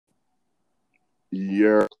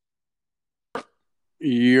You're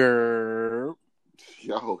You're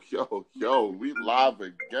yo, we live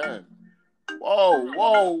again. Whoa.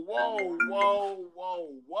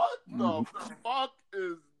 What the fuck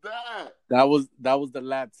is that? that was the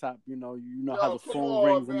laptop. You know how Yo, the come phone on,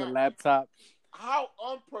 rings on man. the laptop. How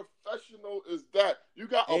unprofessional is that? You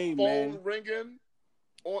got a Hey, phone man. ringing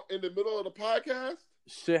in the middle of the podcast?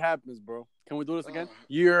 Shit happens, bro. Can we do this again?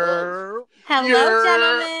 You're Hello,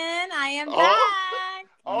 gentlemen. I am back.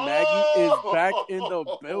 Maggie is back in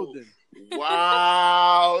the building.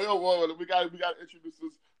 Wow. Yo, whoa, we got to introduce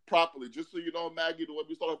this properly. Just so you know, Maggie, the way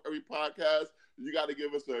we start off every podcast, you got to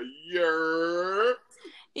give us a year.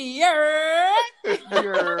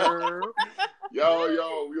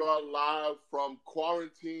 Yo, we are live from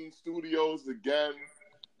Quarantine Studios again.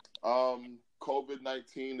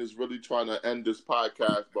 COVID-19 is really trying to end this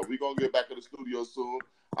podcast, but we're going to get back in the studio soon.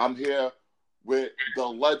 I'm here with the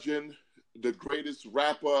legend, the greatest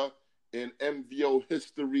rapper in MVO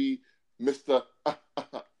history, Mr.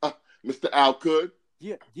 Al Good.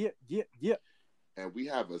 Yeah. And we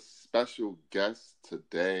have a special guest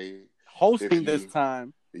today. Hosting this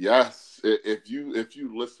time. Yes. If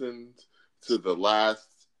you listened to the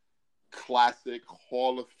last classic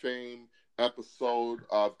Hall of Fame episode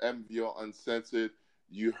of MVO Uncensored,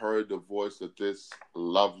 you heard the voice of this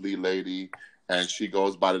lovely lady, and she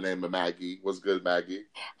goes by the name of Maggie. What's good, Maggie?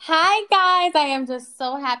 Hi, guys. I am just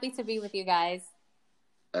so happy to be with you guys.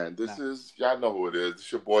 And this is, y'all know who it is.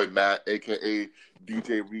 It's your boy Matt, a.k.a.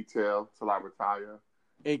 DJ Retail, till I retire.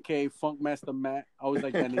 A.k.a. Funkmaster Matt. I always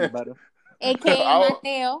like that name better. A.k.a.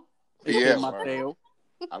 Mateo. Yeah, Mateo.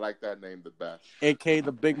 I like that name the best. A.k.a.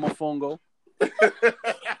 the Big Mofongo.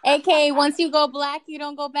 A.k.a. once you go black, you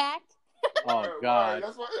don't go back. Oh, God.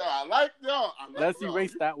 That's what I like. Let's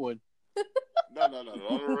erase that one. No.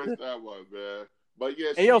 Don't erase that one, man. But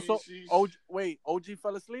yeah, hey, OG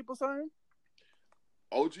fell asleep or something?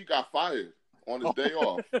 OG got fired on his day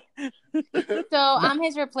off. So I'm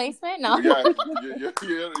his replacement? No. Yeah,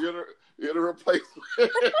 you're the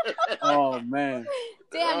replacement. Oh, man.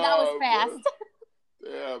 Damn, that was fast. Man.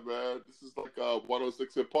 Yeah, man. This is like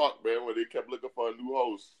 106 in Park, man, where they kept looking for a new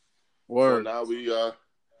host. Word. So now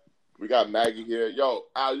we got Maggie here. Yo,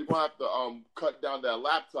 Al, you're going to have to cut down that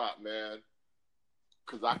laptop, man.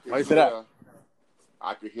 Because I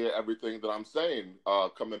can hear everything that I'm saying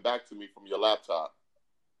coming back to me from your laptop.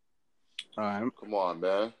 All right. Come on,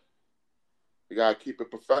 man. You got to keep it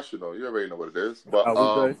professional. You already know what it is. But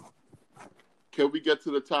can we get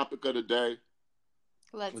to the topic of the day?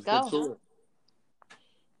 Let's go.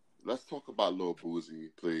 Let's talk about Lil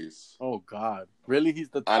Boosie, please. Oh, God. Really? He's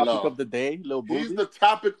the topic of the day, Lil Boosie? He's the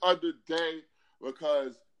topic of the day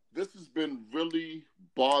because this has been really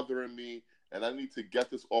bothering me, and I need to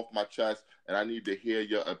get this off my chest, and I need to hear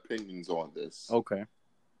your opinions on this. Okay.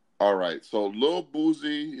 All right. So Lil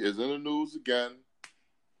Boosie is in the news again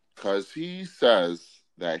because he says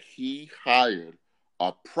that he hired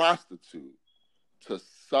a prostitute to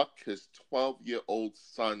suck his 12-year-old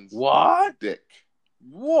son's dick.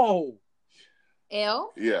 Whoa. Ew?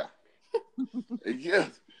 Yeah. Yes.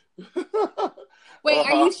 Wait,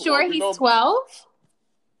 are you sure he's 12?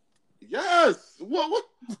 Yes. What?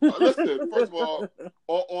 Listen, first of all,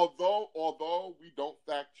 although we don't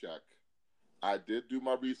fact check, I did do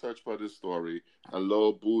my research for this story, and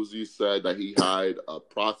Lil Boosie said that he hired a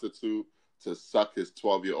prostitute to suck his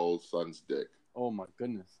 12-year-old son's dick. Oh, my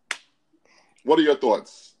goodness. What are your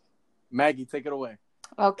thoughts? Maggie, take it away.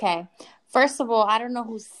 Okay. First of all, I don't know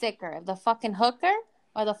who's sicker, the fucking hooker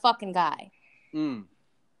or the fucking guy.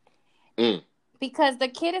 Because the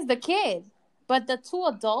kid is the kid, but the two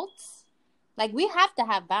adults, like, we have to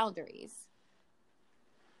have boundaries.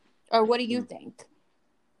 Or what do you think?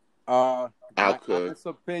 My honest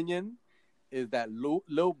opinion is that Lil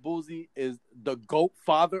Boosie is the GOAT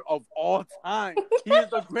father of all time. He is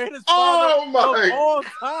the greatest father of all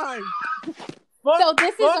time. So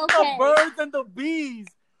this is okay. The birds and the bees.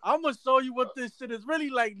 I'm going to show you what this shit is really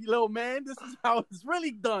like, little man. This is how it's really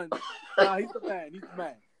done. He's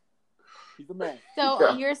the man.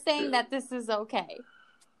 So you're saying that this is okay?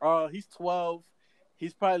 He's 12.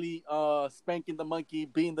 He's probably spanking the monkey,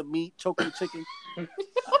 beating the meat, choking the chicken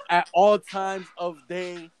at all times of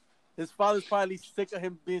day. His father's probably sick of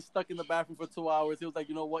him being stuck in the bathroom for 2 hours. He was like,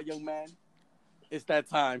 you know what, young man? It's that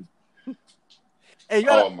time. Hey, you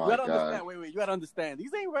gotta understand. Wait. You gotta understand.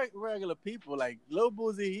 These ain't regular people. Like Lil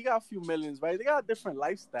Boosie, he got a few millions, right? They got a different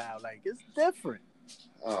lifestyle. Like it's different.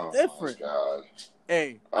 Oh, different. My God.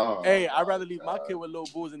 I'd rather leave my kid with Lil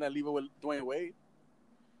Boosie than leave it with Dwayne Wade.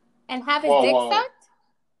 And have his dick sucked?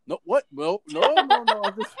 No, what? No.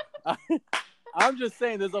 I'm just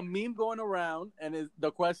saying, there's a meme going around, and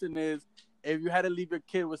the question is, if you had to leave your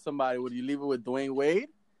kid with somebody, would you leave it with Dwayne Wade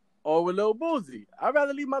or with Lil Boosie? I'd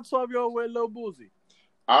rather leave my 12-year-old with Lil Boosie.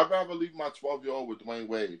 I'd rather leave my 12-year-old with Dwayne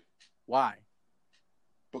Wade. Why?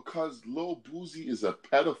 Because Lil Boosie is a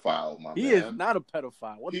pedophile, my man. He is not a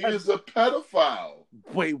pedophile. He is a pedophile.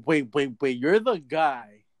 Wait. You're the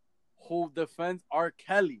guy who defends R.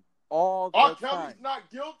 Kelly all the R. time. Kelly's not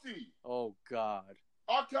guilty. Oh, God.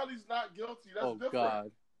 R. Kelly's not guilty. That's different.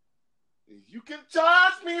 God. You can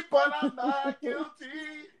charge me, but I'm not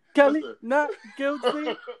guilty. Kelly, not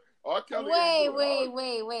guilty. R. Kelly.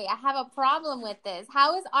 Wait. I have a problem with this.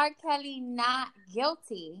 How is R. Kelly not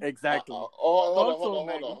guilty? Exactly. Hold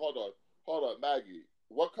on, Maggie.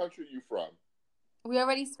 What country are you from? We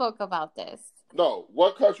already spoke about this. No.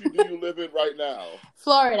 What country do you live in right now?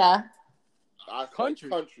 Florida. Country.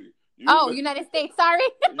 United States. Sorry.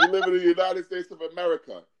 You live in the United States of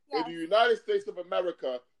America. Yes. In the United States of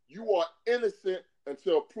America, you are innocent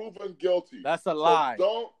until proven guilty. That's a lie.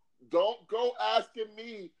 So don't go asking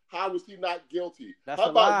me how is he not guilty. That's how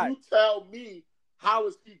a about lie. you tell me how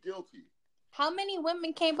is he guilty? How many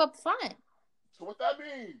women came up front? So what that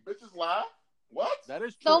mean? Bitches lie? What? That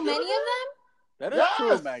is true. So many of them? That is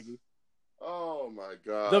true, Maggie. Oh my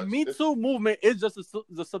God. The Me Too movement is just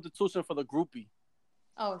the substitution for the groupie.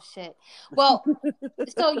 Oh shit. Well,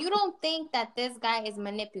 so you don't think that this guy is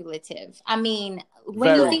manipulative? I mean,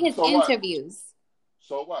 when you see his interviews.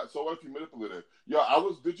 So what? So what if you manipulative?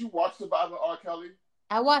 Did you watch Surviving R. Kelly?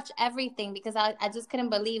 I watched everything because I just couldn't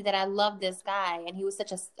believe that I loved this guy and he was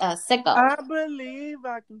such a sicko. I believe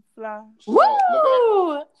I can fly.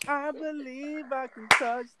 Woo! I believe I can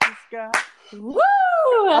touch the sky. Woo!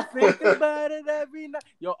 I think about it every night.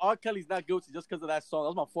 Yo, R. Kelly's not guilty just because of that song.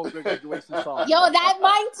 That was my 4th grade graduation song. Yo, that's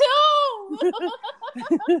mine too.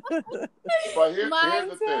 But here's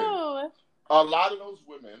the thing. A lot of those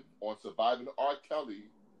women on Surviving R. Kelly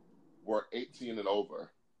were 18 and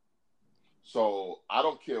over. So I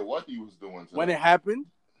don't care what he was doing. When it happened?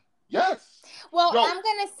 Yes. Well, I'm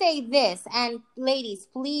going to say this, and ladies,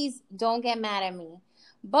 please don't get mad at me.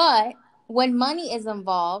 But when money is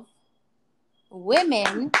involved,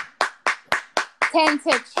 women tend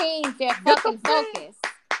to change their fucking focus.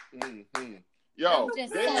 Mm-hmm. Yo,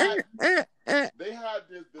 they had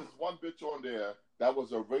this one bitch on there that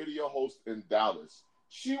was a radio host in Dallas.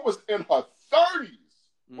 She was in her 30s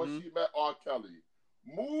when she met R. Kelly.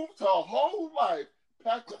 Moved her whole life,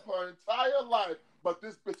 packed up her entire life, but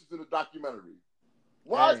this bitch is in the documentary.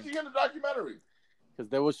 Why is she in the documentary? Because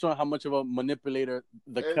they were showing how much of a manipulator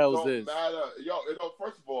the Kells is. It don't matter. Yo,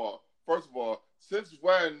 first of all, since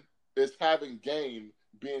when is having game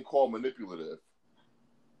being called manipulative?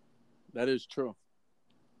 That is true.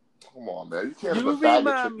 Come on, man. You can't have a bag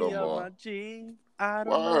of chick no more. I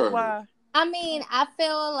don't know why. I mean, I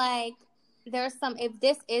feel like there's some, if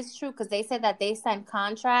this is true, because they said that they signed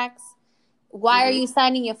contracts, why are you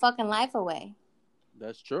signing your fucking life away?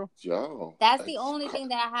 That's true. Yo, that's the only thing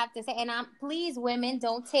that I have to say. And please, women,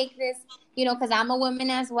 don't take this, because I'm a woman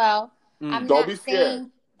as well. I'm don't not be scared.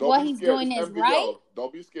 saying what he's doing is right.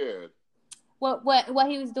 Don't be scared. What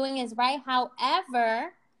he was doing is right.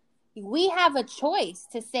 However, we have a choice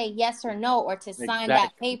to say yes or no, or to sign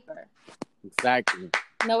that paper. Exactly.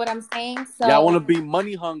 Know what I'm saying? So y'all want to be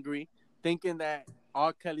money hungry, thinking that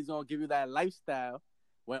R. Kelly's gonna give you that lifestyle,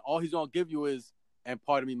 when all he's gonna give you is, and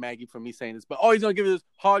pardon me, Maggie, for me saying this, but all he's gonna give you is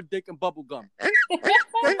hard dick and bubble gum. Get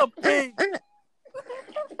the pig.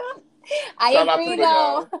 I agree,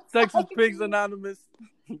 though. Sexist Pigs Anonymous.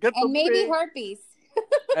 Get and the maybe pig. herpes.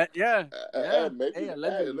 Yeah. Maybe.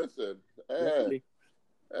 Hey, listen.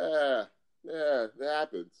 Yeah, it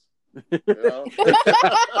happens.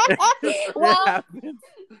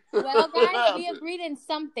 Well, guys, we agreed in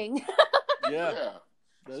something. Yeah.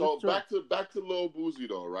 So back to Lil Boosie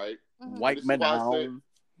though, right? Mm-hmm. White men down.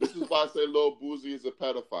 This is why I say Lil Boosie is a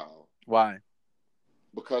pedophile. Why?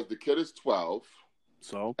 Because the kid is 12.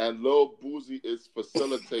 So? And Lil Boosie is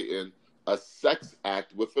facilitating a sex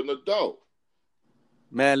act with an adult.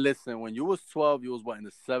 Man, listen, when you was 12, you was in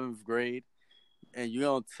the 7th grade? And you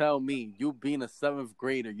don't tell me, you being a 7th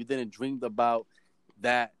grader, you didn't dream about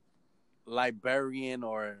that librarian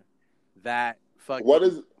or that fucking... What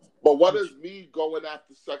does me going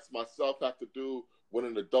after sex myself have to do with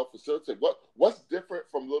an adult facilitator? What's different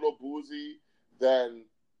from Lil Boosie than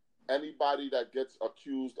anybody that gets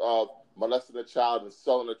accused of molesting a child and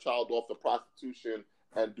selling a child off to prostitution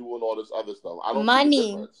and doing all this other stuff? I don't see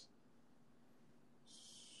the difference.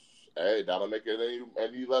 Hey, that don't make it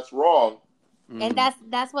any less wrong. And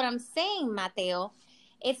that's what I'm saying, Mateo.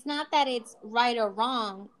 It's not that it's right or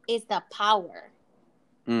wrong. It's the power.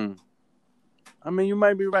 I mean, you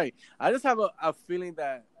might be right. I just have a feeling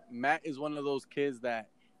that Matt is one of those kids that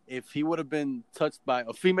if he would have been touched by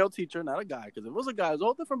a female teacher, not a guy, because if it was a guy, it's a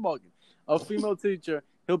whole different ballgame. A female teacher,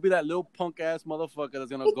 he'll be that little punk ass motherfucker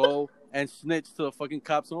that's gonna go and snitch to the fucking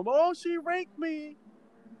cops and oh, she raped me.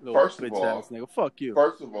 Little First of bitch all, ass nigga, fuck you.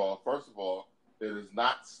 First of all, it is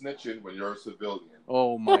not snitching when you're a civilian.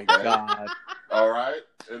 Oh my god. All right,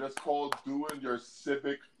 it is called doing your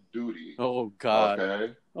civic duty. Oh god.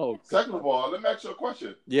 Okay. Oh. Second of all, let me ask you a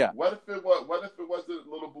question. Yeah. What if it was the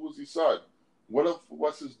little boozy son? What if it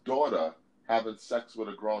was his daughter having sex with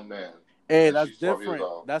a grown man? Hey, that's different.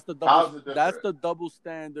 That's the double. How's it different? That's the double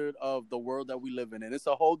standard of the world that we live in, and it's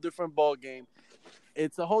a whole different ball game.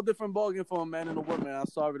 It's a whole different ball game for a man and a woman. I'm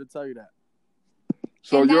sorry to tell you that.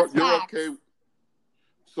 So you're okay.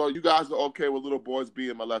 So you guys are okay with little boys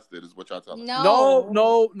being molested? Is what y'all telling me?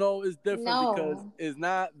 No. It's different because No. it's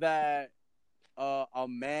not that a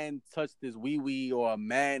man touched his wee wee or a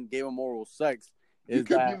man gave him oral sex. You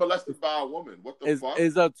could be molested by a woman. What the fuck?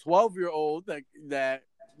 Is a 12-year-old that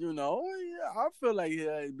you know? I feel like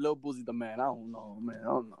Lil Boosie the man. I don't know, man. I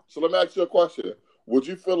don't know. So let me ask you a question. Would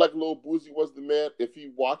you feel like Lil Boosie was the man if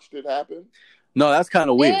he watched it happen? No, that's kind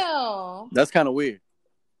of weird. Ew. That's kind of weird.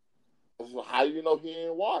 So how do you know he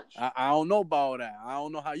ain't watched? I don't know about that. I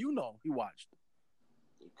don't know how you know he watched.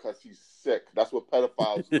 Because he's sick. That's what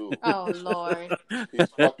pedophiles do. Oh Lord. He's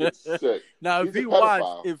fucking sick. Now, if he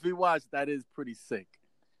watched, that is pretty sick.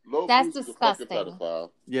 Lil That's Boosie's disgusting. A fucking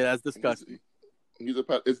pedophile. Yeah, that's disgusting.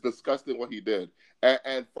 It's disgusting what he did.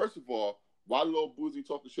 And first of all, why Lil Boosie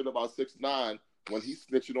talking shit about 6ix9ine when he's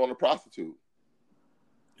snitching on a prostitute?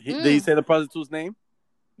 Did he say the prostitute's name?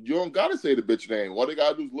 You don't gotta say the bitch name. All they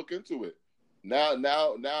gotta do is look into it. Now, and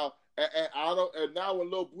now when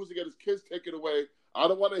Lil Boosie get his kids taken away, I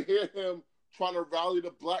don't want to hear him trying to rally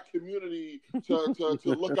the black community to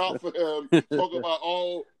look out for him. Talk about,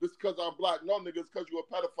 oh, this is because I'm black. No, nigga, it's because you're a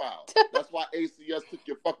pedophile. That's why ACS took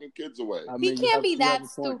your fucking kids away. I mean, He can't be that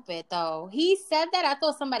stupid, though. He said that. I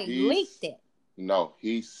thought somebody leaked it. No,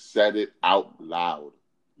 he said it out loud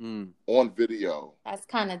on video. That's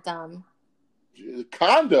kind of dumb.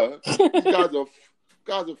 Kinda. These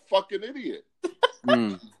guys are fucking idiot.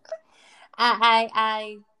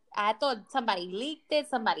 I thought somebody leaked it.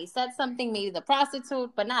 Somebody said something, maybe the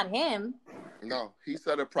prostitute, but not him. No, he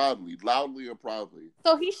said it proudly, loudly and proudly.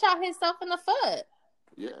 So he shot himself in the foot.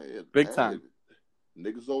 Yeah, big time.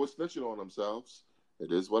 Niggas always snitching on themselves.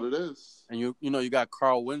 It is what it is. And you know,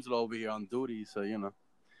 Carl Winslow over here on duty, so you know.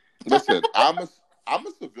 Listen, I'm a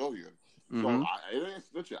civilian, so it ain't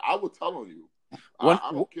snitching. I would tell on you. I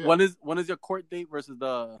don't care. When is your court date versus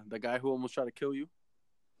the guy who almost tried to kill you?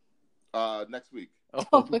 Next week.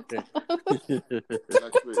 Oh, okay.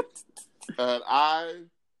 Next week. And I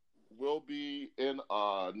will be in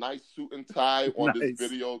a nice suit and tie on this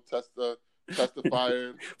video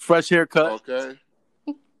testifying. Fresh haircut. Okay.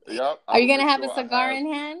 Yep. Are you gonna have a cigar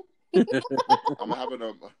in hand? I'm having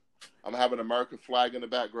an American flag in the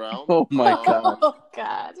background. Oh my god. Oh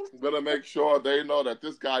god. I'm gonna make sure they know that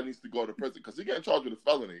this guy needs to go to prison because he getting charged with a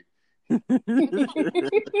felony.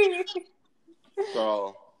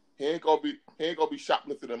 So he ain't gonna be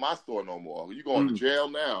shoplifting in my store no more. You going to jail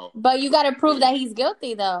now? But you gotta prove that he's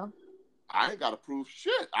guilty, though. I ain't gotta prove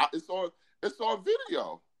shit. It's on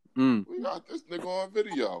video. We got this nigga on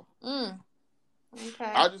video. Okay.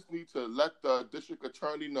 I just need to let the district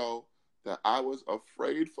attorney know that I was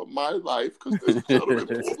afraid for my life because this gentleman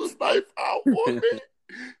pulled a knife out on me.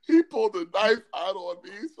 He pulled a knife out on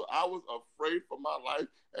me, so I was afraid for my life,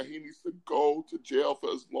 and he needs to go to jail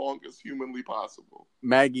for as long as humanly possible.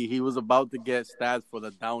 Maggie, he was about to get stabbed for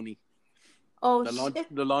the Downy. Oh,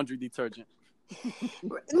 shit. The laundry detergent. No,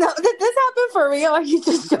 this happened for real. Or you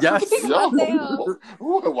just joking? Yes.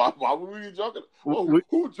 Why were we joking?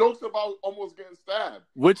 Who jokes about almost getting stabbed?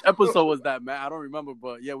 Which episode was that, man? I don't remember,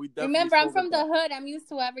 but yeah, we definitely. Remember, I'm from the hood. I'm used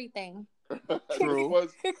to everything. True.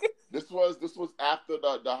 This was after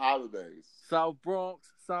the holidays. South Bronx.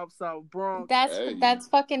 That's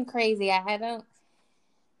fucking crazy. I don't.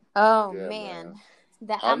 Oh yeah, man.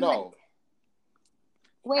 I know.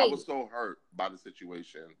 Wait. I was so hurt by the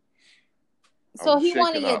situation. So he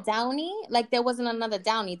wanted a Downy? Like there wasn't another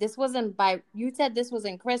Downy. This wasn't you said this was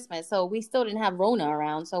in Christmas, so we still didn't have Rona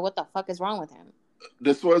around. So what the fuck is wrong with him?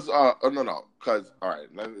 This was no, because all right,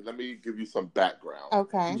 let me give you some background.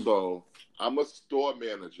 Okay. So I'm a store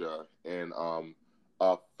manager in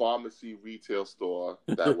a pharmacy retail store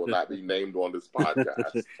that will not be named on this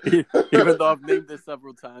podcast. Even though I've named it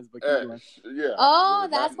several times, but yeah. Oh,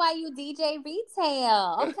 that's why you DJ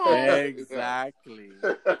retail. Okay. Exactly.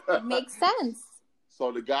 Makes sense.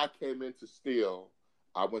 So the guy came in to steal,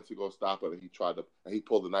 I went to go stop it, and he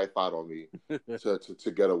pulled the knife out on me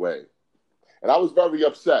to get away. And I was very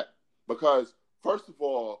upset because, first of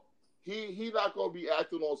all, he not gonna be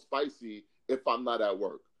acting all spicy if I'm not at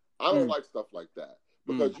work. I don't like stuff like that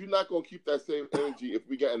because you're not gonna keep that same energy if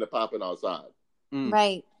we get into popping outside.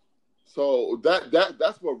 Right. So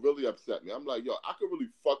that's what really upset me. I'm like, yo, I could really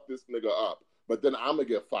fuck this nigga up, but then I'm gonna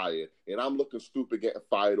get fired, and I'm looking stupid getting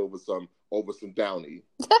fired over some Downy.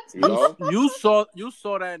 You know? you saw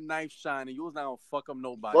that knife shine, and you was not gonna fuck up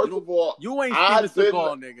nobody. First of all, you ain't Steven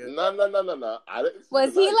Seagal, nigga. No. I didn't.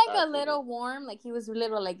 Was he like a little worm? Like he was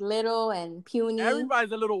little and puny?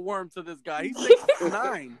 Everybody's a little worm to this guy. He's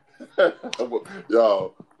 6'9".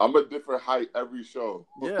 Yo, I'm a different height every show.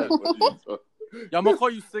 Yeah. Yeah, I'm gonna call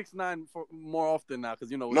you 6'9" for more often now because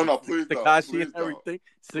you know. No, please don't. Tekashi and everything.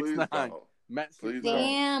 6'9". Matt,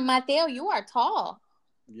 damn, Mateo, you are tall.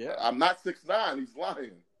 Yeah, I'm not 6'9". He's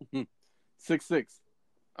lying. 6'6".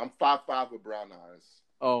 I'm 5'5" with brown eyes.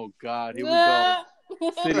 Oh God, here we go.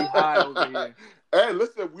 City High over here. Hey,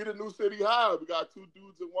 listen, we the new City High. We got 2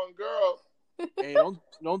 dudes and 1 girl. Hey,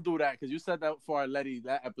 don't do that because you said that for our Letty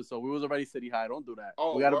that episode. We was already City High. Don't do that.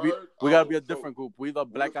 Oh, we gotta be a different group. We the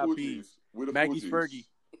Black Eyed Peas. Maggie's Fergie.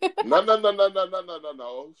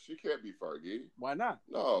 No. She can't be Fergie. Why not?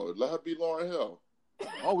 No, let her be Lauryn Hill.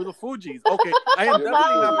 Oh, we're the Fugees. Okay, I am definitely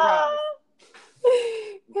not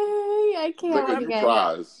prize. I can't. Look, you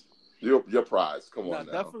prize. Your prize. Come on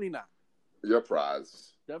now. Definitely not. Your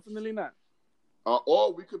prize. Definitely not.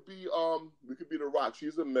 Or we could be The Rock.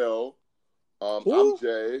 She's a Mill. Who? I'm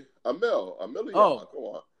Jay. A Mill. Oh. Come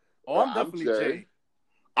on. Oh, I'm definitely Jay.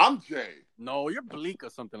 I'm Jay. No, you're Bleak or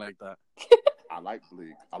something like that. I like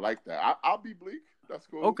Bleak. I like that. I'll be Bleak. That's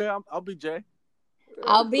cool. Okay, I'll be Jay.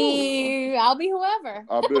 I'll be whoever.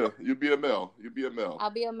 You be a Mill. You be a Mill.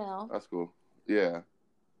 I'll be a Mill. That's cool. Yeah.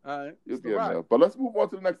 All right. You'll be a Mill. But let's move on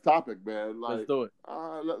to the next topic, man. Let's do it.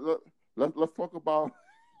 Let's talk about.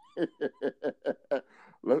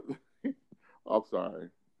 I'm sorry.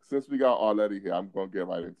 Since we got Arletty here, I'm gonna get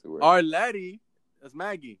right into it. Arletty? That's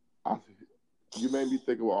Maggie. You made me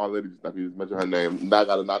think of Arletty just now. You just mentioned her name. Now I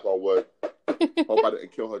gotta knock on wood. Hope I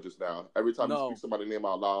didn't kill her just now. Every time you speak somebody's name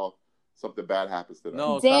out loud, something bad happens to them.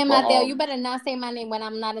 No, damn, Mateo, you better not say my name when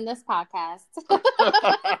I'm not in this podcast.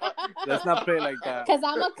 Let's not play like that. Because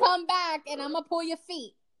I'm gonna come back and I'm gonna pull your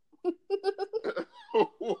feet. Wait,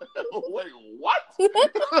 what?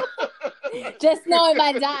 Just know if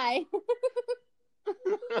I die.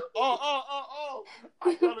 Oh!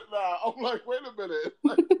 I got it now. I'm like, wait a minute.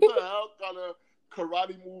 Like, what the hell kind of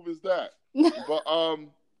karate move is that? But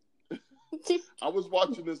I was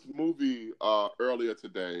watching this movie earlier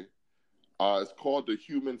today. It's called The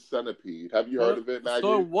Human Centipede. Have you heard of it, Maggie?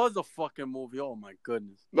 So it was a fucking movie. Oh my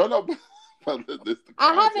goodness. No. I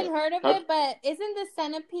haven't heard of it, but isn't the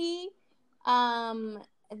centipede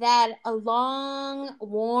that a long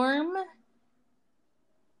worm?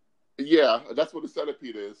 Yeah, that's what the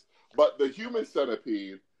centipede is. But the human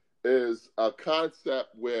centipede is a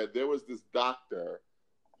concept where there was this doctor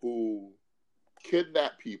who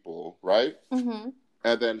kidnapped people, right? Mm-hmm.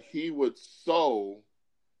 And then he would sew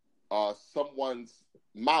someone's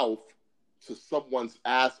mouth to someone's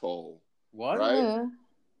asshole. What? Right? Mm-hmm.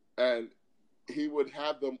 And he would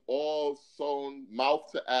have them all sewn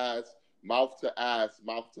mouth to ass, mouth to ass,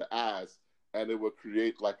 mouth to ass. And it would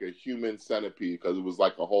create like a human centipede because it was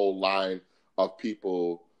like a whole line of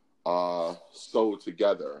people sewed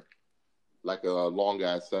together, like a long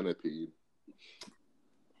ass centipede.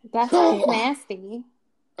 That sounds nasty.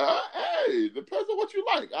 Hey, depends on what you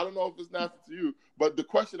like. I don't know if it's nasty to you, but the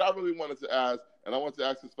question I really wanted to ask, and I want to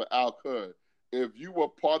ask this for Al Could, if you were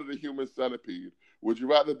part of the human centipede, would you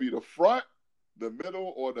rather be the front, the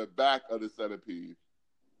middle, or the back of the centipede?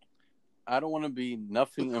 I don't want to be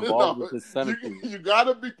nothing involved with the centipede. You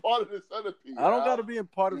gotta be part of the centipede. I don't gotta be a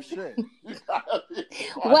part of shit. You gotta be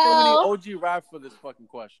well, OG rap for this fucking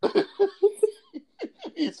question.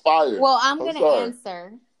 He's fired. Well, I'm gonna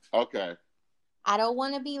answer. Okay. I don't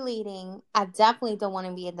want to be leading. I definitely don't want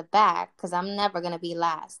to be in the back because I'm never gonna be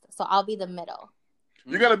last. So I'll be the middle.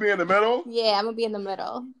 You're gonna be in the middle? Yeah, I'm gonna be in the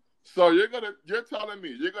middle. So you're telling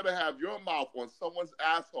me you're gonna have your mouth on someone's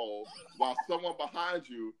asshole while someone behind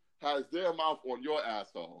you has their mouth on your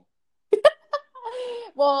asshole.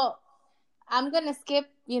 Well, I'm gonna skip,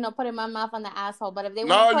 putting my mouth on the asshole. But if they you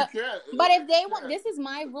can't. But if they want, this is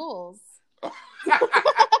my rules. That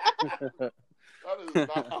is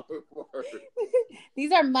not how it works.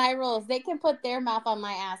 These are my rules. They can put their mouth on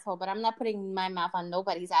my asshole, but I'm not putting my mouth on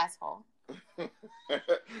nobody's asshole.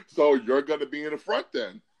 So you're gonna be in the front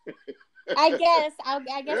then. I guess. I'll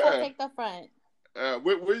take the front.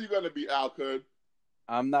 Where are you gonna be, Al Could?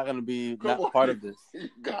 I'm not gonna be Come on. part of this. You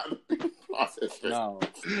gotta be part of it. No,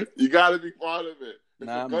 You gotta be part of it. It's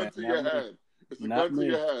Nah, a gun man, to not your me. head. It's a Not gun me.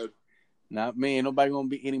 to your head. not me. Ain't nobody gonna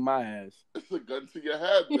be eating my ass. It's a gun to your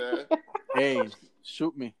head, man. Hey,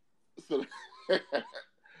 shoot me. So-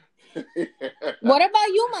 What about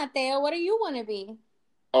you, Mateo? What do you want to be?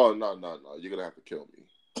 Oh no! You're gonna have to kill me.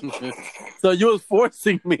 So you was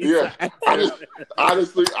forcing me. Yeah. to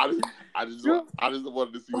Honestly, I just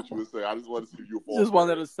wanted to see what you would say. I just wanted to see if you were just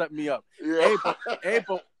wanted to set me up. Yeah. Hey,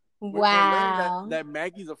 but we're learning Wow. that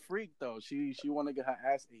Maggie's a freak though. She want to get her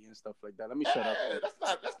ass eaten and stuff like that. Let me shut up. Hey,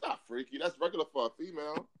 that's not freaky. That's regular for a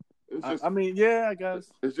female. It's just I mean, yeah, I guess.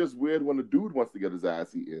 it's just weird when a dude wants to get his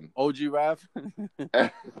ass eaten. OG Raph.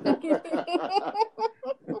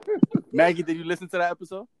 Maggie, did you listen to that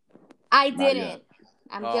episode? I Not didn't. yet.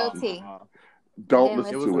 I'm guilty. Don't I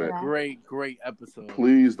listen It was to a it. great episode.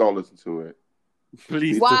 Please don't listen to it.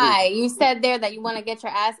 Please. Why? You said there that you want to get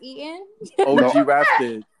your ass eaten? OG Raph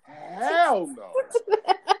did. Hell no.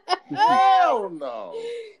 Hell no.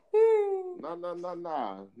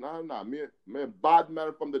 Nah. Me bad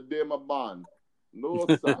man from the Dema Band. No,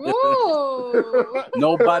 sir. Ooh.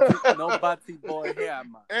 No bati boy here,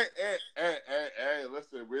 man. Hey,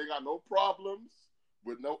 listen, we ain't got no problems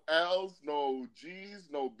with no L's, no G's,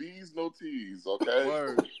 no B's, no T's, okay?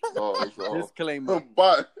 Word. So, Disclaimer.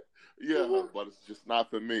 but it's just not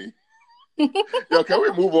for me. Yo, can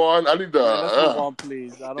we move on? I need to. Let's move on,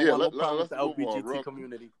 please. I don't want no problem with the let's move on, LBGT bro. Wait,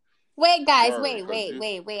 community. guys, Word,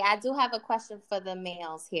 wait. I do have a question for the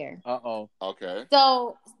males here. Uh-oh. Okay.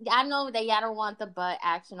 So, I know that y'all don't want the butt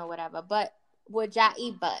action or whatever, but would y'all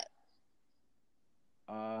eat butt?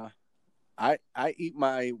 I eat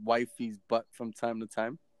my wifey's butt from time to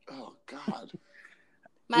time. Oh God.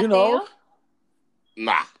 Mateo? You know.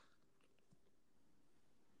 Nah.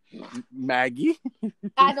 Maggie.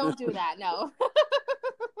 I don't do that, no.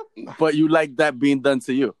 But you like that being done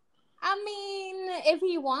to you. I mean, if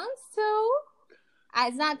he wants to.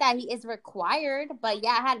 It's not that he is required, but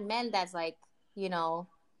yeah, I had men that's like, they want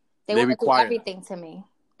to do require everything to me.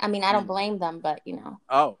 I mean, I don't blame them, but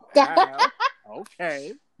Oh. Wow.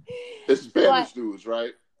 Okay. It's Spanish But- dudes,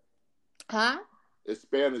 right? Huh? It's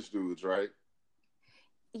Spanish dudes, right?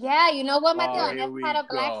 Yeah, you know what, Oh, Mateo? I here never we had a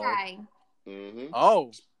black go. guy. Mm-hmm.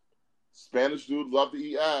 Oh. Spanish dudes love to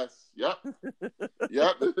eat ass. Yep.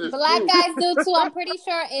 It's Black true. guys do too. I'm pretty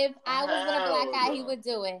sure if I was with a black Hell guy, he no. would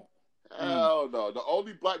do it. Hell no. The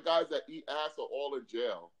only black guys that eat ass are all in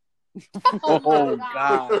jail. Oh,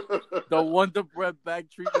 God. The Wonder Bread bag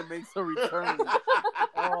treatment makes a return.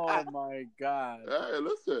 Oh, my God. Hey,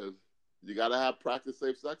 listen. You gotta have practice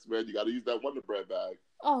safe sex, man. You gotta use that Wonder Bread bag.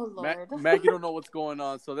 Oh, Lord. Maggie don't know what's going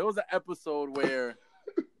on. So there was an episode where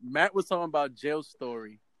Matt was talking about jail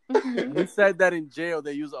story. He said that in jail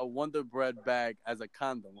they use a Wonder Bread bag as a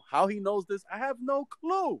condom. How he knows this, I have no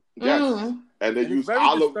clue. Yes. Mm. And they And it's use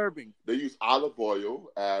very disturbing. olive oil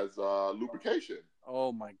as lubrication.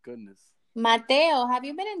 Oh my goodness. Mateo, have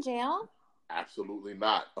you been in jail? Absolutely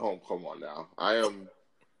not. Oh, come on now. I am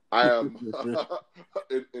an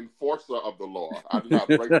enforcer of the law. I do not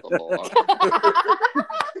break the law.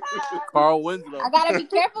 Carl Winslow. I gotta be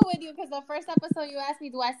careful with you because the first episode you asked me,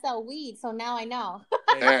 do I sell weed? So now I know.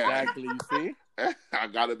 Exactly. You see? I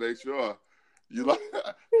gotta make sure. You like?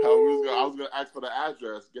 I was gonna ask for the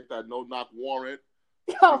address. Get that no knock warrant.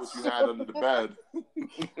 See what you had under the bed.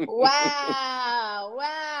 Wow.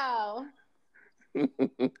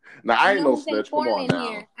 Now I ain't no Who's snitch. Come on informant now.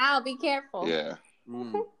 here? Al, be careful. Yeah.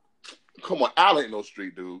 Mm. Come on. Al ain't no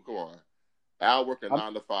street dude. Come on. Al working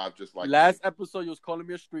 9 to 5 just like Last me. episode, you was calling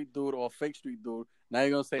me a street dude or a fake street dude. Now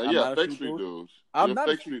you're gonna say I'm Yeah, not a fake street dude. dudes. I'm You're not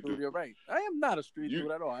a a fake street dude. You're right. I am not a street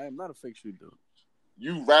dude at all. I am not a fake street dude.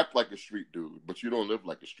 You rap like a street dude, but you don't live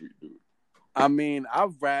like a street dude. I mean, I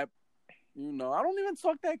rap. I don't even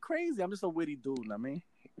talk that crazy. I'm just a witty dude. I mean,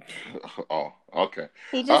 Oh, okay.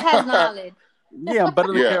 He just has knowledge. yeah, I'm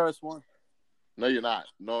better than Yeah. KRS-One. No, you're not.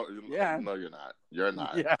 No, Yeah. no, you're not. You're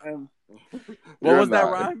not. Yeah. What You're was that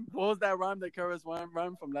not. rhyme? What was that rhyme that KRS-One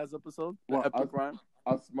rhyme from last episode? The Well, epic rhyme.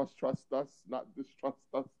 Us must trust us, not distrust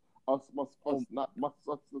us. Us must fuss, not must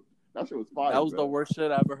us. That shit was fire. That was the man. worst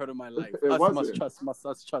shit I ever heard in my life. It Us wasn't. must trust, must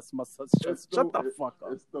us trust, must us It's trust. the- Shut the fuck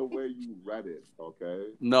up. It's the way you read it, okay?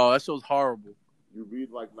 No, that shit was horrible. You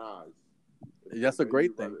read like Nas. It's That's the a way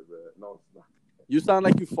great you read thing. it, man. No, it's not. You sound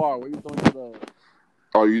like you far. What you doing to the?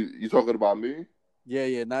 Oh, you talking about me?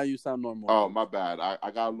 Yeah. Now you sound normal. Oh, my bad. I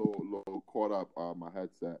got a little caught up on my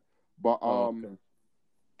headset. But Okay.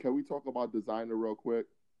 can we talk about Designer real quick?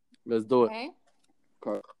 Let's do it. Okay.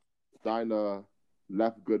 Cause Designer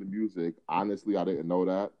left good music. Honestly, I didn't know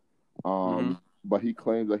that. but he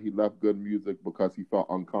claims that he left good music because he felt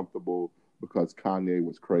uncomfortable because Kanye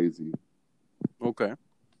was crazy. Okay.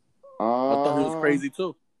 I thought he was crazy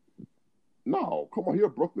too. No, come on, he's a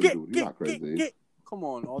Brooklyn dude. He's not crazy. Come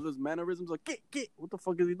on, all those mannerisms like get. What the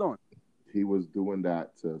fuck is he doing? He was doing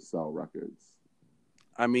that to sell records.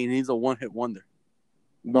 I mean, he's a one-hit wonder.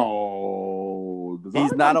 No, Designer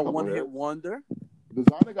He's not a one-hit wonder.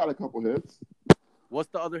 Designer got a couple hits. What's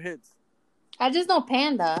the other hits? I just know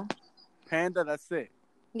Panda. Panda, that's it.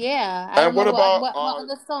 Yeah. I And don't know what about what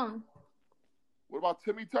other song? What about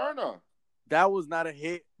Timmy Turner? That was not a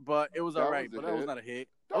hit, but it was That alright. was a But that was hit. not a hit.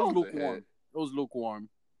 That It was was a lukewarm. hit. It was lukewarm.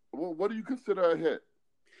 Well, what do you consider a hit?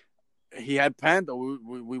 He had Panda.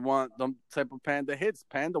 We want them type of Panda hits.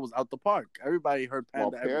 Panda was out the park. Everybody heard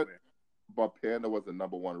Panda everywhere. But Panda was the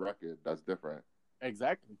number one record. That's different.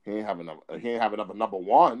 Exactly. He ain't have another number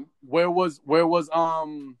one. Where was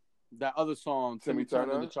that other song? Timmy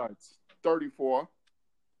Turner in the charts. 34.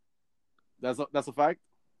 That's a fact.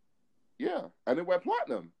 Yeah, and it went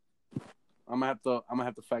platinum. I'm gonna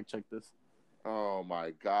have to fact check this. Oh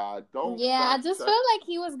my God! Don't. Yeah, I just feel like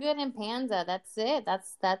he was good in Panda. That's it.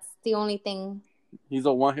 That's the only thing. He's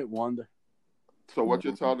a one-hit wonder. So what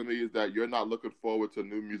you're telling me is that you're not looking forward to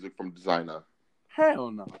new music from Designer.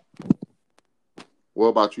 Hell no. What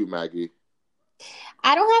about you, Maggie?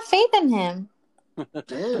 I don't have faith in him.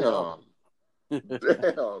 Damn.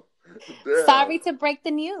 Sorry to break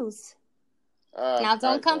the news. Now I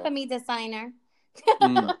don't come for me, Designer. I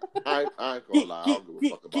ain't gonna lie. I don't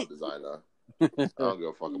give a fuck about Designer. I don't give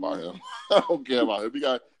a fuck about him. I don't care about him.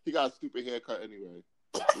 He got a stupid haircut anyway.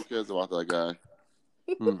 Who cares about that guy?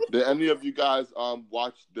 Did any of you guys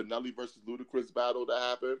watch the Nelly versus Ludacris battle that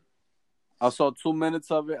happened? I saw 2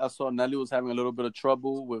 minutes of it. I saw Nelly was having a little bit of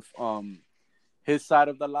trouble with his side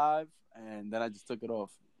of the live, and then I just took it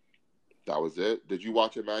off. That was it. Did you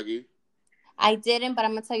watch it, Maggie? I didn't, but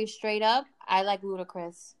I'm gonna tell you straight up, I like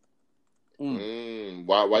Ludacris.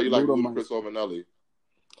 Why you like Ludacris over Nelly?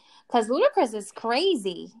 Because Ludacris is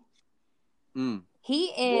crazy.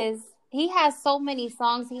 He has so many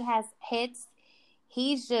songs. He has hits.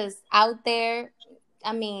 He's just out there.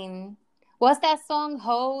 I mean, what's that song?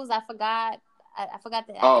 Hose. I forgot. I forgot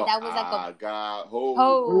that. That was like I got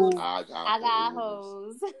hoes. I got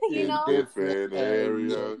hoes. You know. Different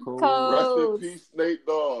area. Codes. Rest in peace, Nate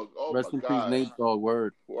Dogg. Oh Rest my in God. peace, Nate Dogg.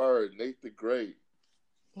 Word. Nate the Great.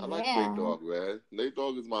 I like Nate Dogg, man. Nate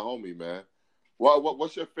Dogg is my homie, man.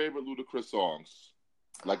 What's your favorite Ludacris songs?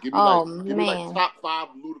 Like, give me like top 5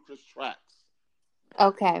 Ludacris tracks.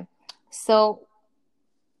 Okay, so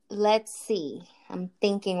let's see. I'm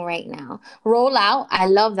thinking right now. Roll Out. I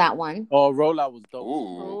love that one. Oh, Roll Out was dope.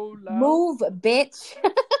 Roll Out. Move, bitch.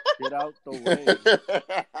 Get out the way.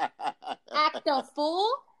 Act a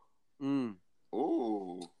Fool.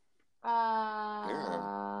 Ooh.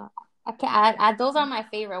 Those are my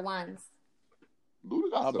favorite ones.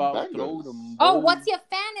 Luda got some bangers. Oh, What's Your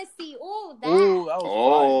Fantasy? Ooh, that. Ooh, that was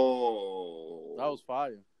fire. That was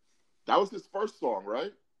fire. That was his first song,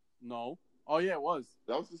 right? No. Oh yeah, it was.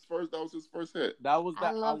 That was his first hit. That was that.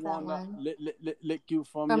 I love that one. Lick you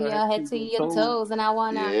from your head to your toes, and I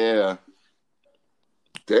wanna. Yeah.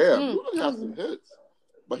 Damn, Luda got some hits.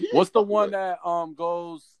 But what's the one that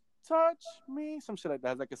goes touch me? Some shit like that.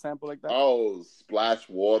 Has like a sample like that. Oh, Splash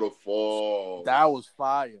Waterfall. That was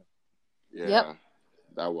fire. Yeah. Yep.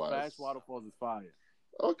 That was. Splash Waterfalls is fire.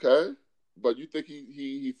 Okay. But you think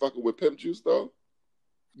he fucking with Pimp Juice though?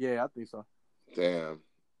 Yeah, I think so. Damn.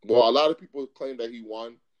 Well, a lot of people claim that he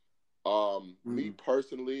won. Me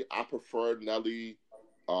personally, I prefer Nelly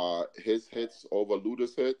his hits over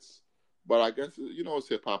Luda's hits. But I guess it's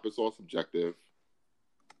hip hop, it's all subjective.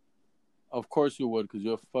 Of course you would, because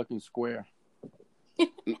you're fucking square.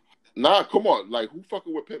 Nah, come on. Like, who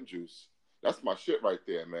fucking with Pimp Juice? That's my shit right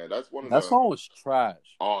there, man. That's one of that song was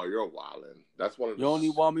trash. Oh, you're wildin'. That's one of the... You only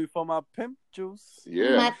want me for my pimp juice.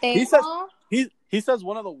 Yeah. He says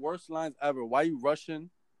one of the worst lines ever. Why you rushing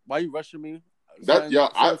me? I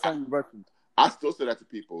still say that to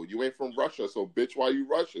people. You ain't from Russia, so bitch, why you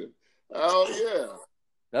rushing? Hell yeah.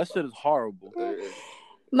 That shit is horrible.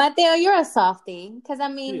 Mateo, you're a softie. Because, I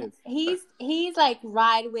mean, he's like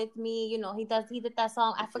Ride With Me. He did that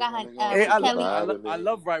song. I forgot how Kelly. I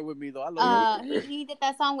love Ride With Me, though. I love he did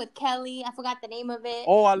that song with Kelly. I forgot the name of it.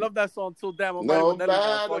 Oh, I love that song too. Damn, no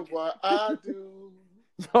matter what I do.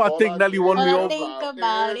 I think Nelly won me over. All I think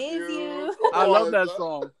about is you. I love that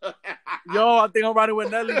song. Yo, I think I'm riding with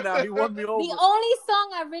Nelly now. He won me over. The only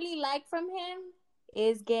song I really like from him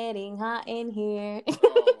is Getting Hot in Here.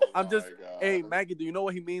 Hey, Maggie, do you know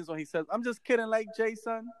what he means when he says, I'm just kidding like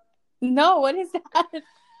Jason? No, what is that?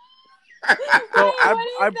 So Wait,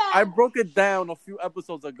 what is that? I broke it down a few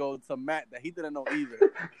episodes ago to Matt that he didn't know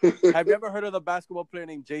either. Have you ever heard of the basketball player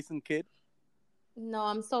named Jason Kidd? No,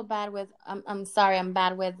 I'm so bad with. I'm sorry. I'm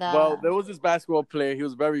bad with. Well, there was this basketball player. He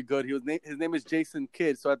was very good. His name is Jason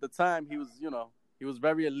Kidd. So at the time, he was he was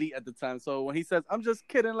very elite at the time. So when he says I'm just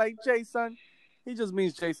kidding, like Jason, he just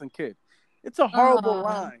means Jason Kidd. It's a horrible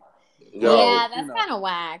line. Yo, yeah, that's kind of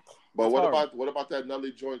whack. But It's what about that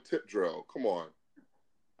Nelly joint tip drill? Come on.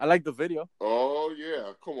 I like the video. Oh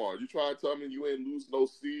yeah, come on. You trying to tell me you ain't lose no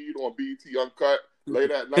seed on BET Uncut late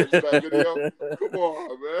at night for that video? Come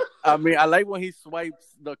on, man. I mean, I like when he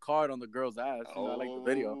swipes the card on the girl's ass. I like the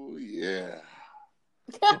video. Oh yeah.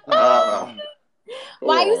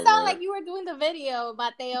 Why you sound like you were doing the video,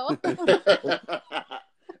 Mateo?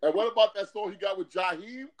 And what about that song he got with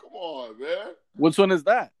Jaheim? Come on, man. Which one is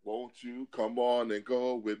that? Won't you come on and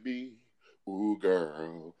go with me? Ooh,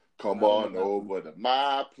 girl. Come on over to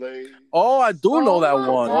my place. Oh, I do know that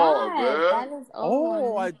one.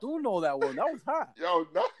 I do know that one. That was hot. Yo,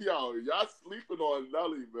 y'all sleeping on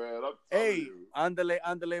Nelly, man. I'm telling you.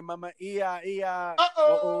 Andale, mama, ia.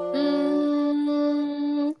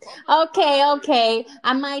 Okay.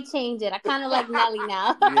 I might change it. I kind of like Nelly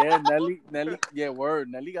now. Yeah, Nelly. Yeah, word.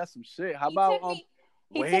 Nelly got some shit. How about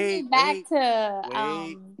He took me back to.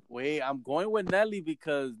 Wait, I'm going with Nelly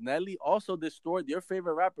because Nelly also destroyed your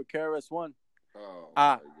favorite rapper, KRS-One. Oh,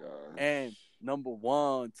 my God. And number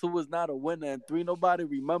 1, 2 is not a winner, and 3 nobody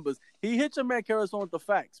remembers. He hit your man KRS-One with the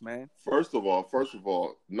facts, man. First of all,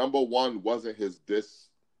 number 1 wasn't his diss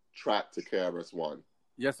track to KRS-One.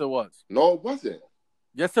 Yes, it was. No, it wasn't.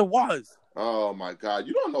 Yes, it was. Oh, my God.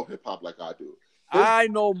 You don't know hip-hop like I do. I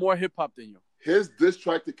know more hip-hop than you. His diss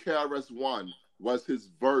track to KRS-One was his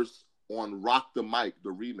verse on Rock the Mic, the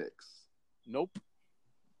remix. Nope.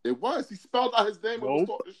 It was. He spelled out his name and was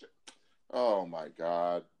talking shit. Oh, my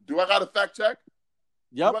God. Do I got a fact check?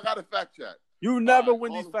 Yep. Do I got a fact check? You never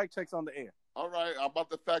win these fact checks on the air. All right. I'm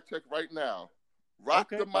about to fact check right now. Rock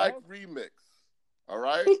the Mic remix. All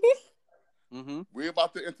right? Mm-hmm. We're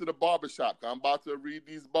about to enter the barbershop. I'm about to read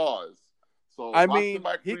these bars. So I mean,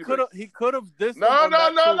 he could have this. No. I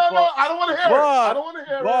don't want to hear it. I don't want to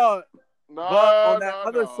hear it. But on that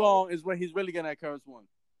other song is when he's really getting at KRS-One.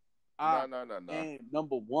 No. And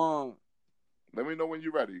number 1. Let me know when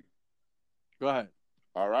you're ready. Go ahead.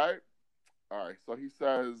 All right. So he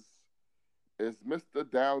says, "Is Mr.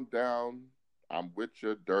 Down? I'm with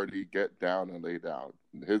you, dirty. Get down and lay down."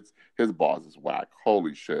 His bars is whack.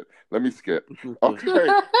 Holy shit. Let me skip. Okay.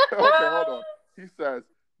 Hold on. He says,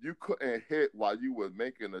 "You couldn't hit while you was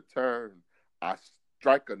making a turn. I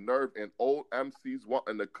strike a nerve in old MCs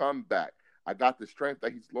wanting to come back. I got the strength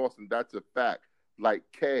that he's lost, and that's a fact. Like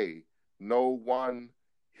K, no one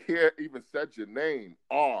here even said your name.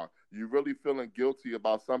 R, you really feeling guilty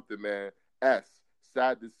about something, man. S,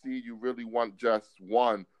 sad to see you really want just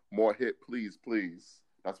one more hit, please.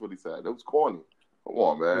 That's what he said. It was corny. Come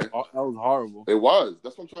on, man. That was horrible. It was.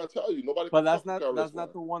 That's what I'm trying to tell you. Nobody. But that's not the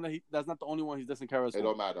one that's not the only one he's dissing KRS-One. It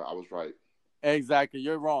don't matter. I was right. Exactly.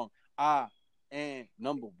 You're wrong. And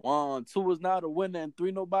number 1, 2 is not a winner, and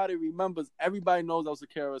 3 nobody remembers. Everybody knows that was a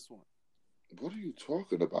KRS-One. What are you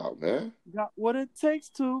talking about, man? Got what it takes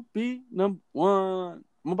to be number 1.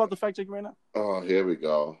 I'm about to fact check right now. Oh, here we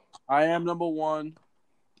go. I am number 1.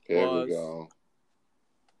 Here we go.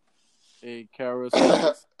 A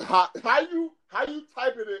KRS-One. how you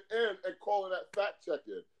typing it in and calling that fact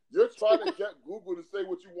checking? You're trying to get Google to say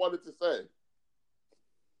what you wanted to say.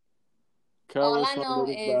 All I know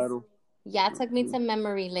is y'all took me to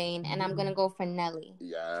memory lane, and I'm gonna go for Nelly.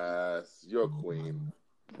 Yes, you're a queen.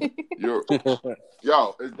 Yo,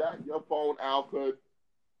 is that your phone, Alfred?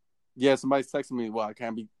 Yeah, somebody's texting me. Well, I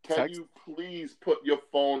can't be texted. Can you please put your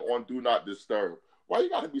phone on Do Not Disturb? Why you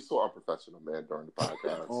gotta be so unprofessional, man, during the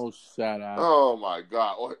podcast? Oh, shut up. Oh, my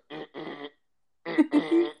God.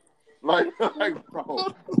 like, bro.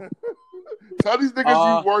 Tell these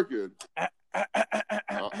niggas you working.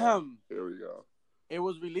 Here we go. It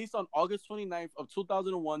was released on August 29th of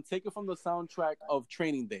 2001, taken from the soundtrack of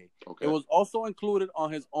Training Day. Okay. It was also included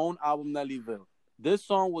on his own album, Nellyville. This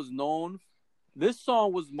song was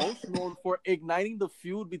most known for igniting the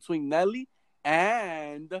feud between Nelly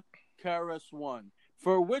and KRS-One,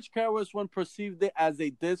 for which KRS-One perceived it as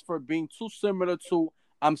a diss for being too similar to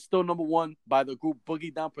I'm Still Number One by the group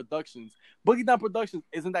Boogie Down Productions. Boogie Down Productions,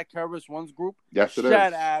 isn't that KRS-One's group? Yes, it is.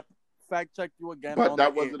 Shut up. Fact check you again. But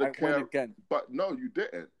that wasn't a KRS. But no, you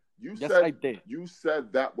didn't. I did. You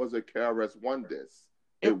said that was a KRS-One diss.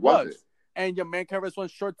 It wasn't. and your man KRS-One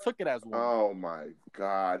sure took it as one. Oh my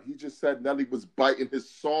God! He just said Nelly was biting his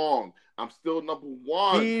song. I'm still number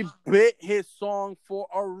one. He bit his song for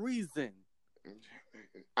a reason.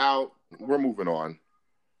 Out. We're moving on.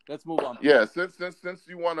 Let's move on. Yeah, since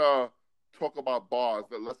you want to talk about bars,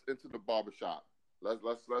 let's into the barbershop. Let's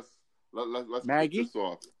Maggie? kick this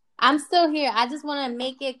off. I'm still here. I just want to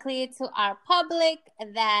make it clear to our public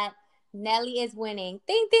that Nelly is winning.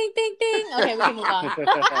 Ding, ding, ding, ding. Okay, we can move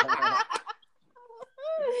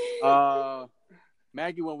on.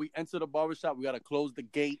 Maggie, when we enter the barbershop, we got to close the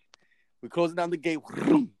gate. We're closing down the gate.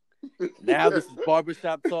 Now this is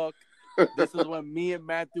barbershop talk. This is when me and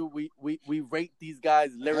Matthew, we rate these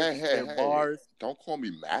guys' lyrics, their bars. Don't call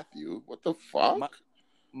me Matthew. What the fuck?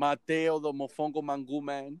 Mateo, the Mofongo Mangu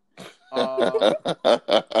man.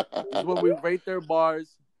 This is when we rate their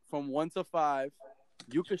bars from 1 to 5.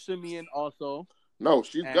 You can shimmy in also. No,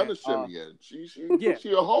 she's gonna shimmy in.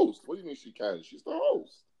 She a host. What do you mean she can? She's the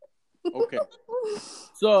host. Okay.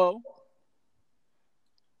 So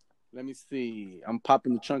let me see. I'm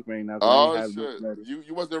popping the trunk right now. Oh shit!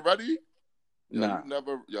 You wasn't ready? Nah. You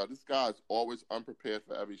never. Yo, this guy's always unprepared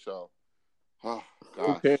for every show. Oh,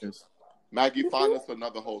 who cares? Maggie, find us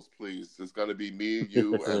another host, please. It's gonna be me,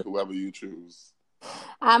 you, and whoever you choose.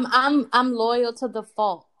 I'm loyal to the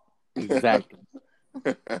fault. Exactly.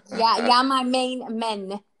 Yeah, my main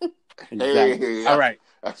men. Exactly. Hey, all right.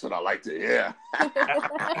 That's what I like to hear.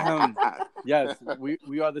 Yes,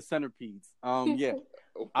 we are the centipedes. Yeah.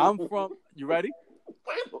 I'm from. You ready?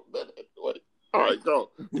 Wait a minute. Wait. All right,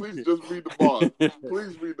 go. Please just read the bars.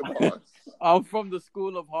 Please read the bars. I'm from the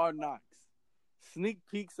school of hard knocks, sneak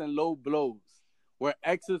peeks and low blows, where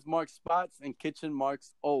X's mark spots and kitchen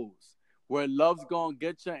marks O's, where love's gonna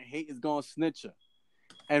get you and hate is gonna snitch you,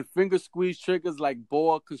 and finger squeeze triggers like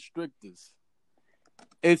boa constrictors.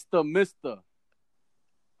 It's the Mister.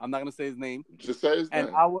 I'm not gonna say his name. Just say his name.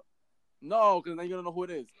 No, because then you don't know who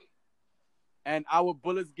it is. And our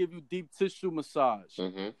bullets give you deep tissue massage.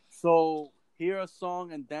 Mm-hmm. So hear a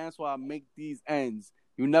song and dance while I make these ends.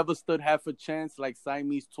 You never stood half a chance like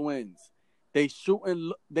Siamese twins. They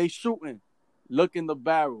shooting. Look in the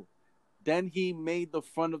barrel. Then he made the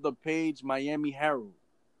front of the page Miami Herald.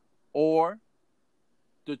 Or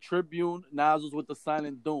the Tribune nozzles with the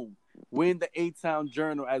silent doom. We're in the A-Town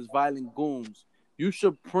Journal as violent goons. You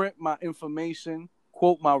should print my information,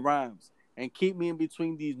 quote my rhymes, and keep me in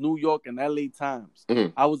between these New York and LA Times.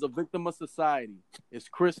 Mm-hmm. I was a victim of society. It's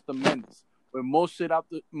Chris the Menace. With more shit out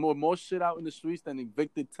in the streets than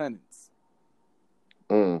evicted tenants.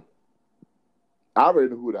 I already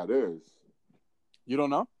know who that is. You don't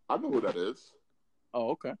know? I know who that is. Oh,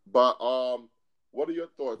 okay. But what are your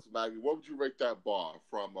thoughts, Maggie? What would you rate that bar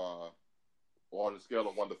from on a scale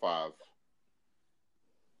of 1 to 5?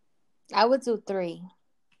 I would do 3.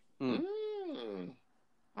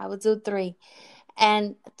 I would do 3.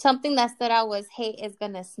 And something that stood out was hate is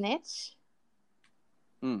gonna snitch.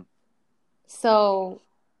 So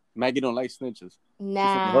Maggie don't like snitches.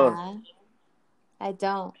 Nah, I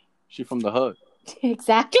don't. She from the hood.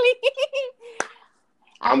 Exactly.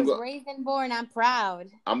 I was raised and born. I'm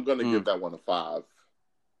proud. I'm gonna give that one a 5.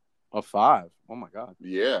 A 5? Oh my God.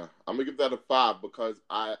 Yeah, I'm gonna give that a 5 because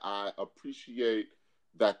I appreciate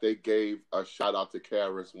that they gave a shout out to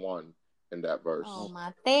KRS-One in that verse. Oh,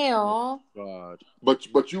 Mateo. God.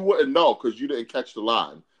 But you wouldn't know because you didn't catch the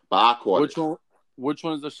line. But I caught it. Which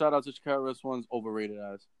one is the shout out to KRS-One's overrated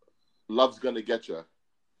as? Love's Gonna Get Ya.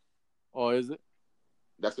 Oh, is it?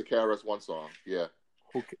 That's the KRS-One song. Yeah.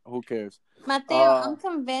 Who cares? Mateo, I'm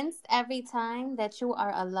convinced every time that you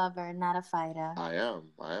are a lover, not a fighter. I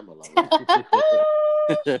am a lover.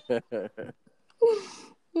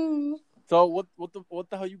 So what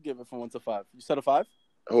the hell you give it from 1 to 5? You said a 5?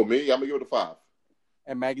 Oh, me? I'm gonna give it a 5.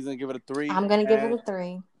 And Maggie's gonna give it a 3. I'm gonna give it a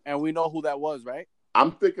 3. And we know who that was, right?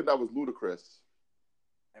 I'm thinking that was Ludacris.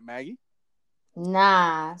 And Maggie?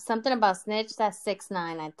 Nah, something about snitch. That's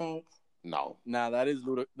 6ix9ine, I think. No. Nah, that is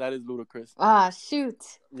Ludacris. Ah, shoot.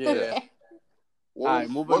 Yeah. All right,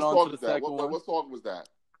 moving on to the second one. What song was that?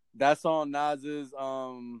 That's on Nas's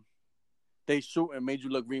They Shoot and Made You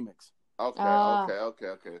Look remix.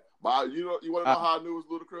 Okay. But you want to know how I knew it was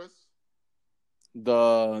Ludacris?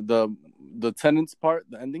 The Tenants part,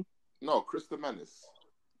 the ending? No, Chris the Menace.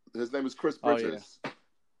 His name is Chris Bridges. Oh,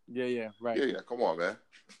 yeah, right. Yeah, come on, man.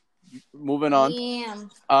 Moving on.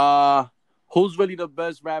 Yeah. Who's really the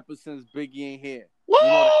best rapper since Biggie ain't here? Woo! You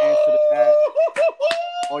know the answer to that.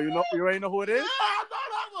 Oh, you already know who it is? Yeah,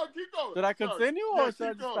 no, keep going. Should I continue or should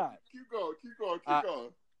I just stop? Keep going.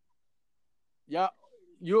 Yeah,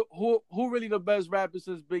 who really the best rapper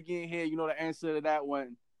since Biggie ain't here? You know the answer to that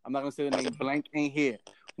one. I'm not gonna say the name. Blank ain't here.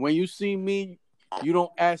 when you see me, you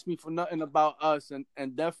don't ask me for nothing about us,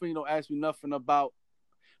 and definitely don't ask me nothing about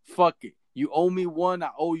fuck it. You owe me one, I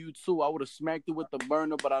owe you two. I would have smacked you with the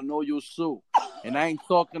burner, but I know you'll sue. And I ain't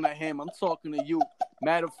talking to him, I'm talking to you.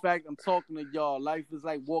 Matter of fact, I'm talking to y'all. Life is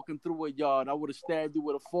like walking through a yard. I would have stabbed you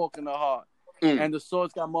with a fork in the heart. And the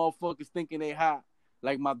swords got motherfuckers thinking they hot.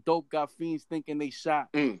 Like my dope got fiends thinking they shot.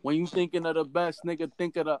 When you thinking of the best, nigga,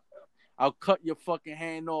 think of the... I'll cut your fucking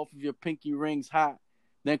hand off if your pinky ring's hot.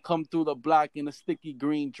 Then come through the block in a sticky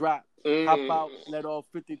green drop. Hop out, let off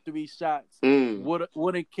 53 shots.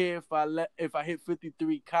 Wouldn't care if I hit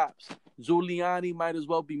 53 cops. Giuliani might as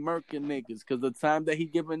well be murking niggas, because the time that he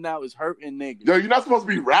giving out is hurting niggas. Yo, you're not supposed to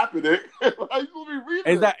be rapping it. How you supposed to be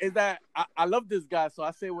reading it? Is that I love this guy, so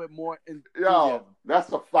I say it with more enthusiasm. Yo,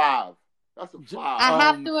 that's a 5. That's a 5. I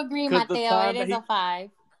have to agree, Mateo. It is a 5.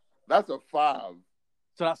 That's a 5.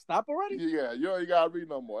 Should I stop already? Yeah, you ain't gotta read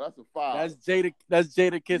no more. That's a 5. That's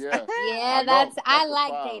Jadakiss. Yeah, I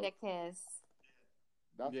like Jadakiss.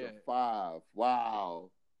 That's a 5.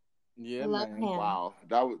 Wow. Yeah, love man. him. Wow.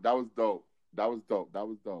 That was dope. That was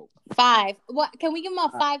dope. 5. What? Can we give him a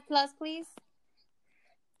 5+, please?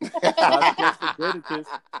 Jadakiss.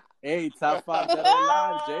 Hey, top 5 that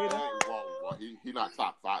alive, Jada. Well, he not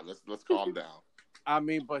top 5. Let's calm down. I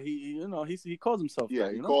mean, but he calls himself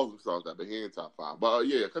that. He calls himself that, but he ain't top 5. But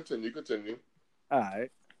yeah, continue. All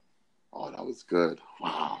right. Oh, that was good.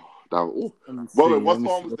 Wow. What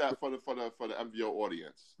song was that for the MVO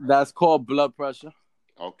audience? That's called Blood Pressure.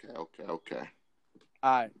 Okay. All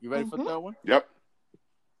right, you ready for the third one? Yep.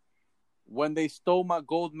 When they stole my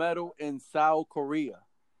gold medal in South Korea,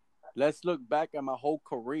 let's look back at my whole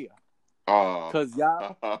career. Cause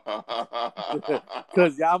y'all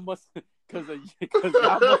must have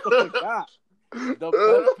forgot. The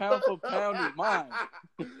best pound for pound is mine.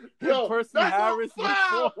 Yo, Percy Harris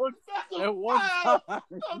was fourth at one time.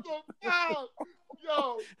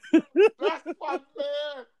 Yo, that's my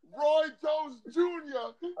man, Roy Jones Jr.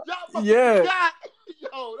 Y'all must Yeah. forgot.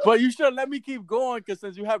 Yo, But you should let me keep going, because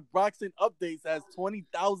since you have Broxton Updates as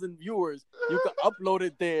 20,000 viewers, you can upload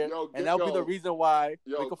it there, and that'll be the reason why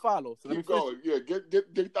they can follow. So keep going. Yeah, get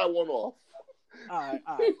that one off. All right.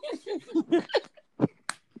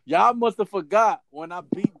 Y'all must have forgot when I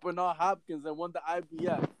beat Bernard Hopkins and won the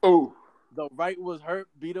IBF. Oh, The right was hurt,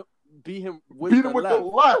 beat him with the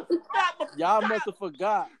left. Y'all must have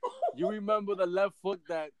forgot. You remember the left foot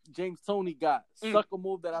that James Toney got? Sucker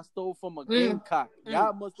move that I stole from a Gamecock.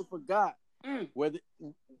 Y'all must have forgot.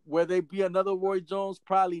 Will they be another Roy Jones?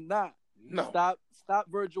 Probably not. No. Stop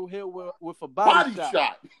Virgil Hill with a body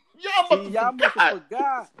shot. Y'all must have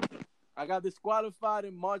forgot. I got disqualified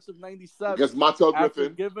in March of '97 against Montel after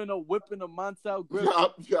Griffin. giving a whipping to Montel Griffin.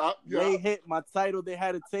 Yup. They hit my title. They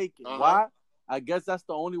had to take it. Uh-huh. Why? I guess that's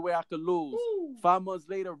the only way I could lose. 5 months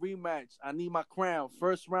later, rematch. I need my crown.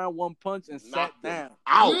 First round, one punch, and sat down.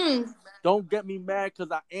 Out. Don't get me mad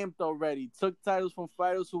because I amped already. Took titles from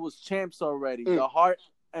fighters who was champs already. The heart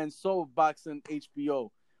and soul of boxing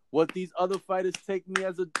HBO. What these other fighters take me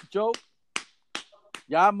as a joke?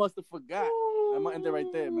 Y'all must have forgot. I'm gonna end it right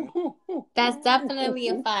there, man. That's definitely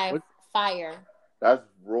a 5. Fire. That's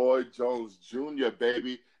Roy Jones Jr.,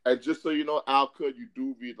 baby. And just so you know, Al Could, you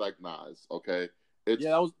do read like Nas, okay?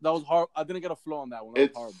 That was hard. I didn't get a flow on that one.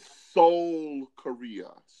 That was horrible. Seoul,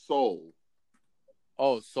 Korea. Seoul.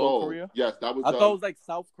 Oh, Seoul, Korea? Yes, that was. I thought it was like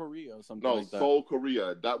South Korea or something like that. No, Seoul,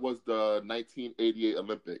 Korea. That was the 1988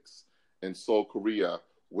 Olympics in Seoul, Korea,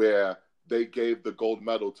 where they gave the gold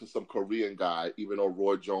medal to some Korean guy, even though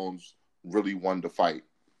Roy Jones really won the fight.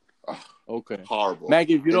 Okay. Horrible.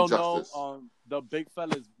 Maggie, if you don't know, the big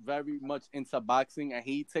fella is very much into boxing, and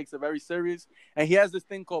he takes it very serious. And he has this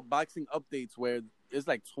thing called Boxing Updates, where it's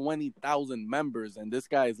like 20,000 members, and this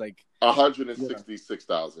guy is like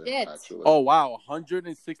 166,000 actually. Oh wow,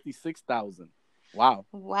 166,000. Wow.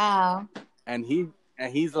 And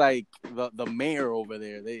he's like the mayor over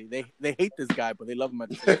there. They hate this guy, but they love him at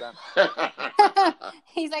the same time.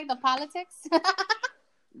 He's like the politics.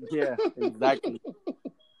 Yeah, exactly.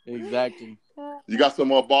 You got some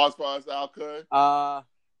more bars for us, Al Could?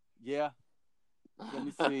 Yeah. Let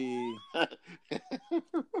me see.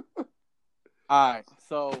 All right,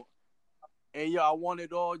 so, hey, yo, I want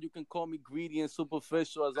it all. You can call me greedy and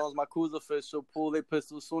superficial as long as my crew's official. Pull their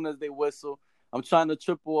pistol as soon as they whistle. I'm trying to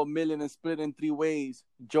triple 1 million and split in 3 ways.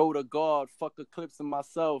 Joe the God, fuck Eclipse and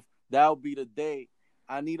myself. That'll be the day.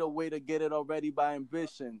 I need a way to get it already by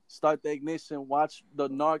ambition. Start the ignition. Watch the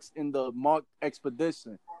narcs in the Mark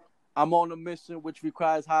expedition. I'm on a mission which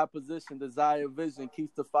requires high position. Desire vision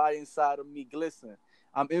keeps the fire inside of me glisten.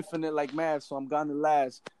 I'm infinite like math, so I'm gonna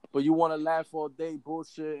last. But you want to laugh all day,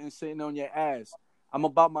 bullshit, and sitting on your ass. I'm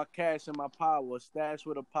about my cash and my power. Stash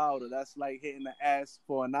with a powder. That's like hitting the ass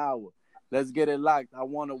for an hour. Let's get it locked. I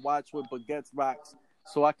want to watch with baguettes rocks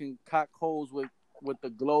so I can cock holes with the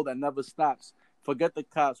glow that never stops. Forget the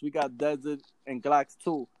cops. We got Desert and Glocks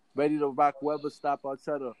too. Ready to rock whoever stop our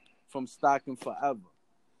cheddar from stocking forever.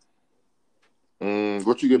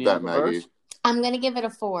 What you give that, Maggie? Verse? I'm going to give it a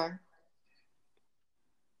 4.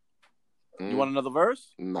 You want another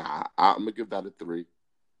verse? Nah, I'm going to give that a 3.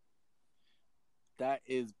 That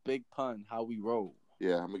is Big Pun, How We Roll.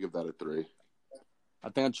 Yeah, I'm going to give that a 3. I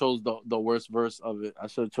think I chose the worst verse of it. I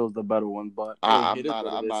should have chose the better one, but I'm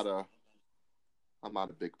not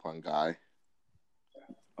a Big Pun guy.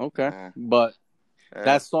 Okay, but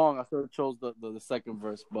that song I should have chose the second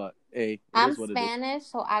verse, but hey, I'm Spanish,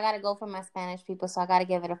 so I gotta go for my Spanish people, so I gotta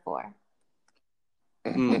give it a 4.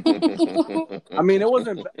 I mean, it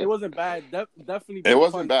wasn't bad. Definitely, it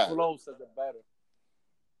wasn't bad. Flow said it better.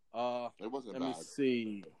 It wasn't bad. Let me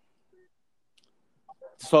see.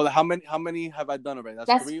 So how many have I done already?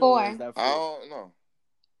 That's 3 4. Or is that 4? I don't know.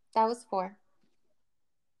 That was 4.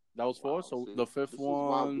 That was 4. So the fifth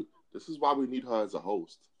one. This is why we need her as a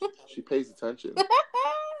host. She pays attention.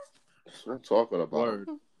 That's what I'm talking about. Word.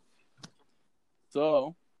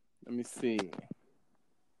 So let me see.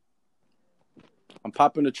 I'm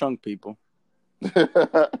popping the trunk, people.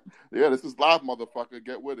 Yeah, this is live, motherfucker.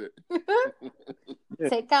 Get with it.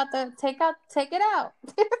 Take it out.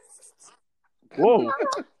 Whoa.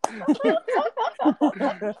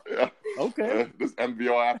 Yeah. Okay. This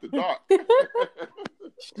MVO after dark.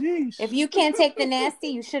 Jeez. If you can't take the nasty,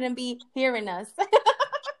 you shouldn't be hearing us.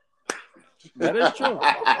 That is true.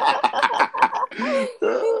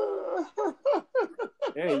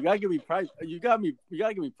 Hey, you gotta give me props. You gotta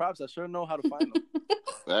give me props. I sure know how to find them.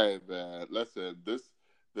 Hey man, listen, this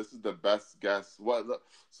is the best guest.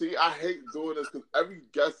 See, I hate doing this because every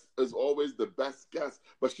guest is always the best guest,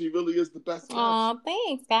 but she really is the best guest. Aw,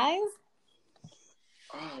 thanks, guys.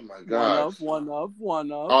 Oh my gosh. One up.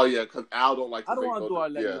 Oh yeah, because Al don't like to. I don't want to do our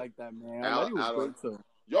lady like that, man. Our lady was great too.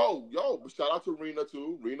 Yo, but shout out to Rena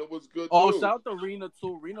too. Rena was good too. Oh, shout out to Rena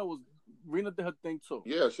too. Rena did her thing too.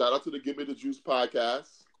 Yeah, shout out to the Give Me the Juice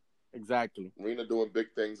podcast. Exactly. Rena doing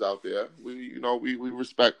big things out there. We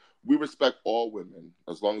respect all women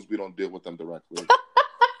as long as we don't deal with them directly.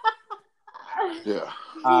 Yeah.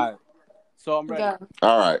 All right. So I'm ready. Go.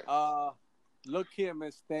 All right. Look here,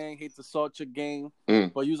 Miss Stang. Hate to salt your game,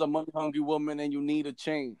 but you're a money-hungry woman and you need a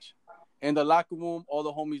change. In the locker room, all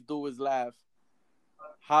the homies do is laugh.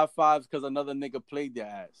 High fives because another nigga played your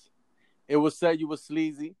ass. It was said you were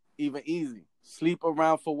sleazy, even easy. Sleep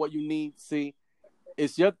around for what you need. See,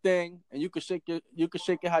 it's your thing, and you can shake it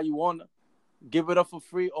how you wanna. Give it up for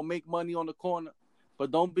free or make money on the corner.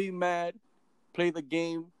 But don't be mad. Play the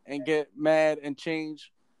game and get mad and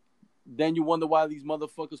change. Then you wonder why these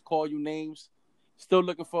motherfuckers call you names. Still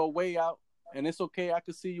looking for a way out. And it's okay. I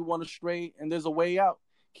can see you want to stray and there's a way out.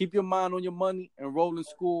 Keep your mind on your money and roll in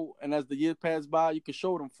school. And as the years pass by, you can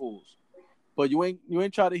show them fools. But you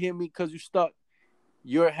ain't try to hear me because you stuck.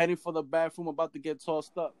 You're heading for the bathroom about to get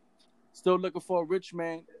tossed up. Still looking for a rich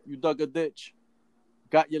man. You dug a ditch.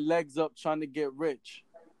 Got your legs up trying to get rich.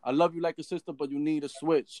 I love you like a sister, but you need a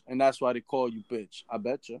switch. And that's why they call you bitch. I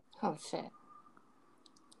bet you. Oh, shit.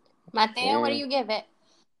 Mateo, what do you give it?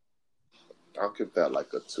 I'll give that like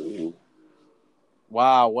a 2.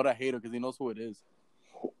 Wow, what a hater because he knows who it is.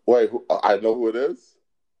 Wait, I know who it is?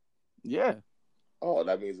 Yeah. Oh,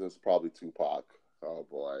 that means it's probably Tupac. Oh,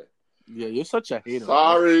 boy. Yeah, you're such a hater.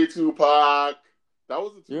 Sorry, man. Tupac. That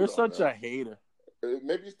was a 2. You're such a hater.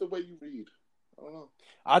 Maybe it's the way you read. I don't know.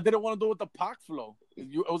 I didn't want to do it with the Pac flow.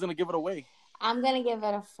 I was going to give it away. I'm going to give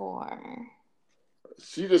it a 4.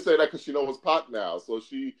 She just said that because she knows Pac now, so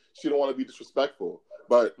she don't want to be disrespectful.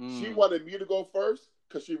 But she wanted me to go first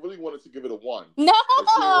because she really wanted to give it a 1. No! She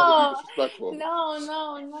didn't want to be disrespectful.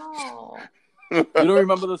 No. You don't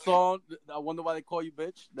remember the song, I Wonder Why They Call You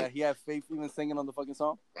Bitch? That he had Faith even singing on the fucking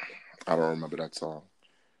song? I don't remember that song.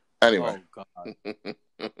 Anyway. Oh, God.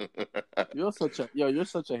 You're such a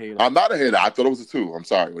hater. I'm not a hater. I thought it was a 2. I'm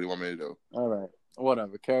sorry. What do you want me to do? All right.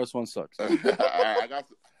 Whatever. Karis one sucks. I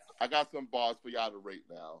got some bars for y'all to rate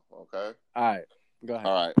now, okay? All right. Go ahead.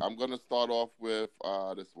 All right. I'm going to start off with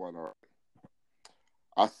this one. All right.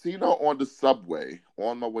 I seen her on the subway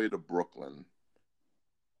on my way to Brooklyn.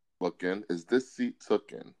 Looking, is this seat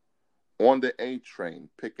tooken? On the A train,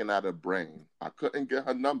 picking at her brain. I couldn't get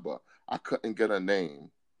her number. I couldn't get her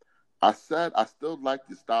name. I said I still like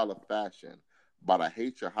your style of fashion, but I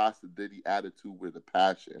hate your Hasta Diddy attitude with a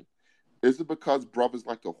passion. Is it because brothers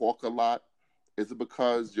like to hawk a lot? Is it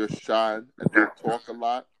because you're shy and don't talk a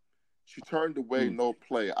lot? She turned away, no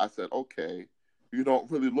play. I said, okay, You don't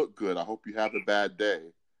really look good. I hope you have a bad day.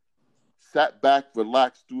 Sat back,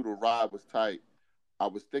 relaxed, through the ride was tight. I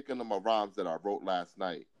was thinking of my rhymes that I wrote last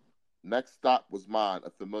night. Next stop was mine, a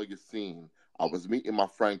familiar scene. I was meeting my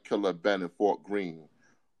friend Killer Ben in Fort Greene.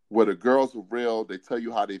 Where the girls are real, they tell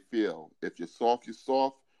you how they feel. If you're soft,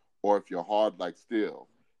 or if you're hard like steel.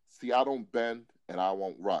 See, I don't bend and I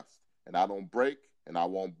won't rust. And I don't break and I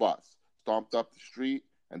won't bust. Stomped up the street,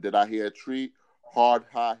 and did I hear a treat? Hard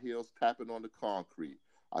high heels tapping on the concrete.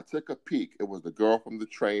 I took a peek. It was the girl from the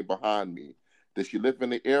train behind me. Did she live in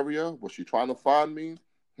the area? Was she trying to find me?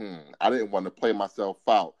 I didn't want to play myself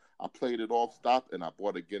out. I played it off, stopped, and I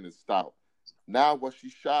bought a Guinness stout. Now, was she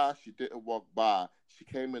shy? She didn't walk by. She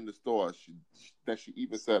came in the store. Then she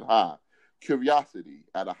even said hi. Curiosity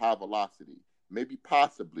at a high velocity. Maybe,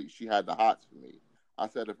 possibly, she had the hots for me. I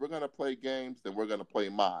said, if we're going to play games, then we're going to play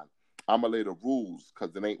mine. I'm going to lay the rules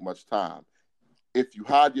because it ain't much time. If you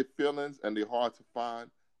hide your feelings and they're hard to find,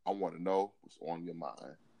 I want to know what's on your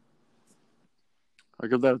mind. I'll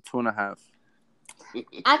give that a 2.5.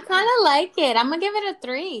 I kind of like it. I'm going to give it a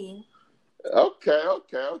 3.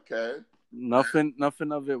 Okay.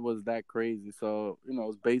 Nothing of it was that crazy. So, it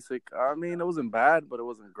was basic. I mean, it wasn't bad, but it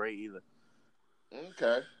wasn't great either.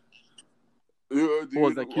 Okay.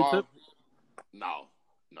 Was that Q-Tip? No,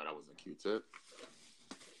 that wasn't Q-Tip.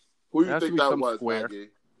 Who do you think that was, square. Maggie?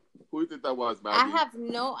 Who do you think that was, Maggie? I have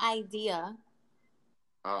no idea.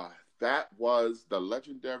 That was the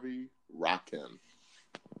legendary Rakim.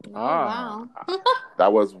 Oh, wow.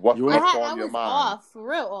 That was what's on your mind. Off,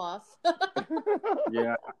 real off.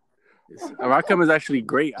 Yeah. Rakim is actually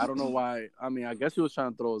great. I don't know why. I mean, I guess he was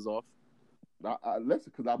trying to throw us off.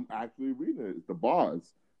 Listen, because I'm actually reading it. It's the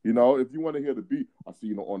bars. If you want to hear the beat, I see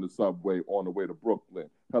you on the subway on the way to Brooklyn.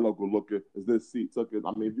 Hello, good looking. Is this seat took it?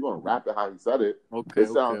 I mean, if you're gonna rap it how he said it, okay.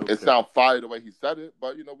 It sounds fire the way he said it.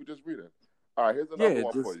 But we just read it. All right, here's another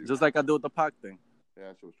one for you. Just like I did with the Pac thing.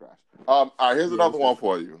 Yeah, she was trash. All right, here's another one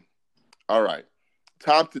for you. All right,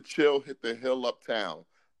 time to chill. Hit the hill uptown.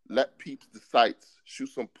 Let peeps the sights. Shoot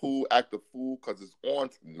some pool. Act a fool, cause it's on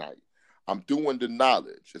tonight. I'm doing the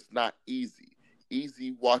knowledge. It's not easy.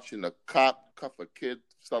 Easy watching a cop cuff a kid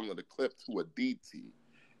selling the clip to a DT.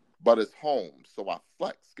 But it's home, so I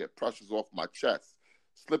flex, get pressures off my chest.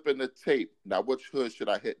 Slip in the tape, now which hood should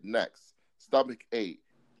I hit next? Stomach ache,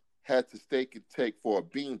 had to steak and take for a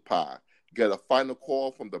bean pie. Get a final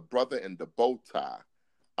call from the brother in the bow tie.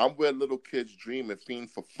 I'm where little kids dream and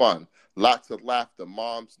fiend for fun. Lots of laughter,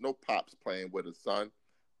 moms, no pops playing with a son.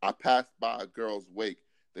 I passed by a girl's wake.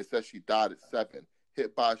 They said she died at 7.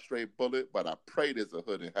 Hit by a stray bullet, but I pray there's a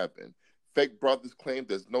hood in heaven. Fake brothers claim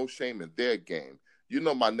there's no shame in their game. You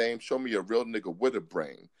know my name, show me a real nigga with a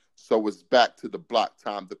brain. So it's back to the block,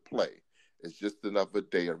 time to play. It's just another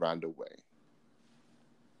day around the way.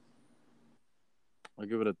 I'll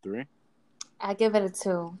give it a 3. I give it a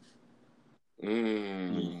 2.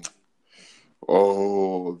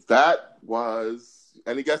 Oh, that was...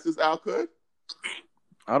 Any guesses, Al Could?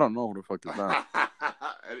 I don't know who the fuck is that.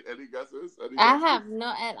 Any guesses? I have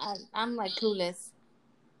no... I'm like clueless.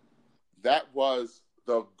 That was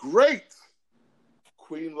the great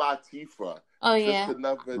Queen Latifah. Oh, yeah. Just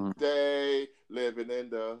another day, living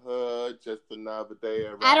in the hood, just another day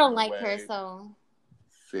around I don't like her, so...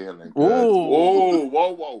 Feeling good. Oh,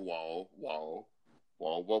 whoa.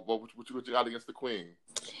 What you got against the Queen?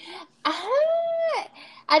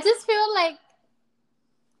 I just feel like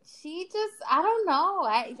she just... I don't know.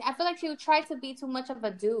 I feel like she would try to be too much of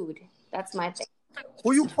a dude. That's my thing.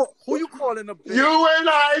 Who you calling a bitch?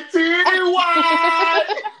 UNITY!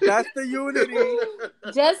 That's the unity.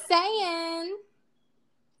 Just saying.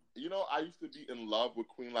 I used to be in love with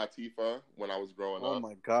Queen Latifah when I was growing up. Oh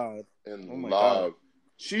my God. In love.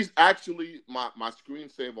 She's actually my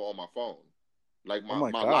screensaver on my phone. Like my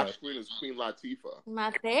lock screen is Queen Latifah.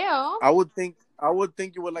 Mateo. I would think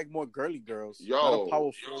you would like more girly girls. Yo, not a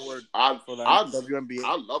power forward for that WNBA.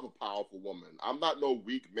 I love a powerful woman. I'm not no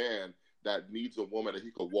weak man that needs a woman that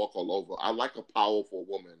he could walk all over. I like a powerful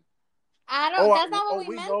woman. That's not what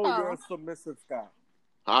we meant, though. We know you're a submissive guy.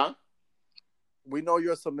 Huh? We know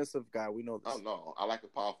you're a submissive guy. We know this. Oh, no. I like a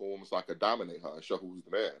powerful woman so I could dominate her and show who's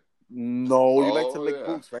the man. No, you like to lick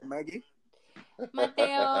boots, right, Maggie?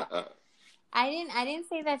 Mateo, I didn't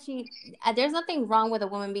say that she... there's nothing wrong with a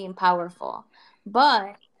woman being powerful.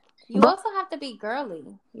 But you also have to be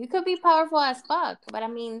girly. You could be powerful as fuck. But, I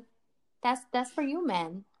mean, that's for you,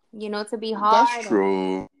 man. To be hard. That's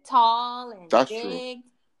true. Tall and big.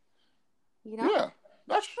 True. Yeah,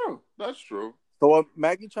 that's true. So what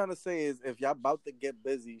Maggie trying to say is, if y'all about to get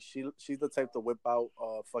busy, she's the type to whip out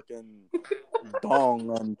fucking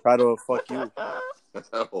dong and try to fuck you.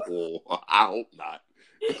 Oh, I hope not.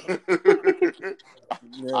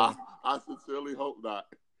 Yeah. I sincerely hope not.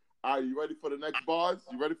 All right, you ready for the next bars?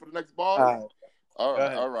 You ready for the next All bars? right. All Go right,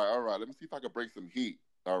 ahead. all right, all right. Let me see if I can bring some heat.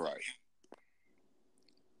 All right.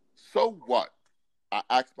 So what? I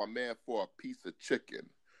asked my man for a piece of chicken.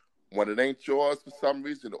 When it ain't yours, for some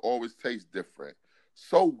reason, it always tastes different.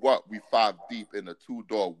 So what? We 5 deep in a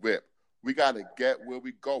 2-door whip. We gotta get where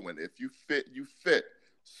we going. If you fit, you fit.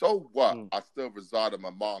 So what? Mm. I still reside in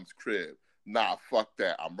my mom's crib. Nah, fuck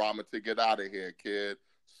that. I'm rhyming to get out of here, kid.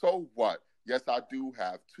 So what? Yes, I do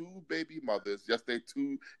have 2 baby mothers. Yes, they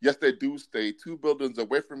do stay 2 buildings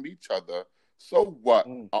away from each other. So what?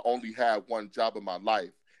 Mm. I only had one job in my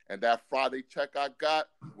life. And that Friday check I got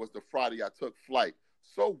was the Friday I took flight.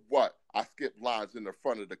 So what? I skipped lines in the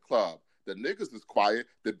front of the club. The niggas is quiet.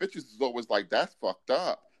 The bitches is always like, that's fucked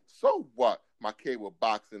up. So what? My cable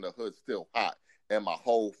box in the hood still hot. And my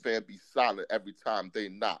whole fam be silent every time they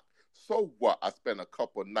knock. So what? I spent a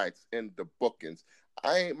couple nights in the bookings.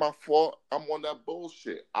 I ain't my fault. I'm on that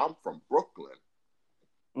bullshit. I'm from Brooklyn.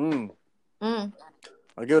 Mm. Mm.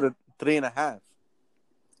 I'll give it a 3.5.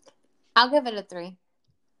 I'll give it a 3.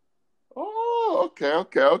 Oh,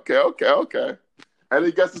 okay.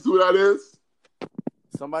 Any guesses who that is?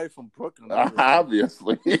 Somebody from Brooklyn,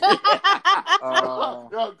 Obviously. Uh,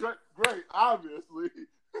 Yo, great, obviously.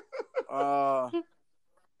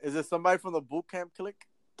 Is it somebody from the boot camp clique?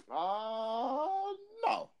 No.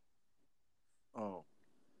 Oh.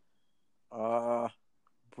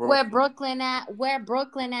 Where Brooklyn at? Where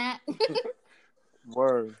Brooklyn at?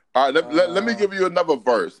 Word. All right, let me give you another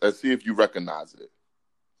verse and see if you recognize it.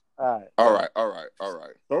 All right. All right.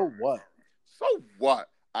 So what? So what?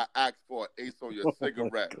 I asked for an ace on your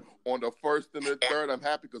cigarette. On the first and the third, I'm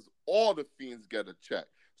happy because all the fiends get a check.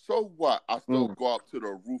 So what? I still go up to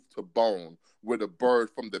the roof to bone with a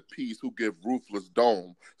bird from the peace who give ruthless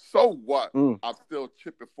dome. So what? I'm still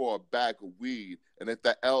chipping for a bag of weed. And if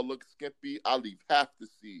the L looks skimpy, I leave half the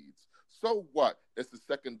seeds. So what? It's the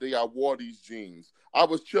second day I wore these jeans. I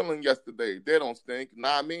was chilling yesterday. They don't stink.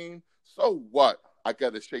 Nah, I mean, so what? I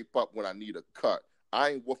gotta shape up when I need a cut.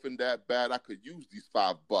 I ain't woofing that bad. I could use these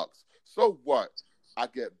 $5. So what? I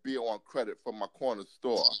get beer on credit from my corner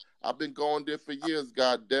store. I've been going there for years,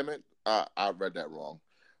 God damn it. I read that wrong.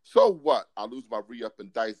 So what? I lose my re-up in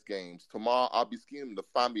dice games. Tomorrow I'll be scheming to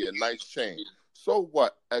find me a nice chain. So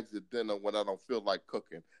what? Exit dinner when I don't feel like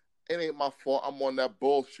cooking. It ain't my fault. I'm on that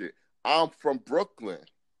bullshit. I'm from Brooklyn.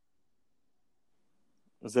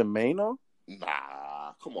 Is it Mano?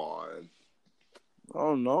 Nah, come on.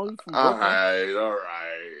 Oh no, he's from All Brooklyn.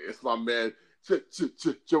 right. It's my man,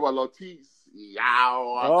 Joel Ortiz.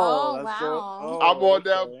 Yow. Oh, that's wow. I'm on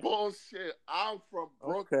that bullshit. I'm from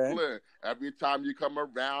Brooklyn. Okay. Every time you come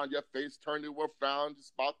around, your face turned into a frown.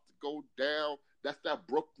 It's about to go down. That's that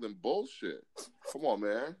Brooklyn bullshit. Come on,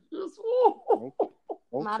 man.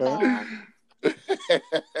 My Okay. bad.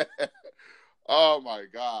 Oh my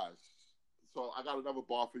gosh. So I got another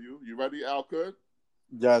bar for you. You ready, Al Good?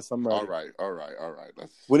 Yes, I'm ready. All right.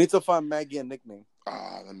 We need to find Maggie a nickname.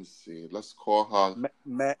 Let me see. Let's call her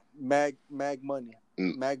Mag Money. Mag Money.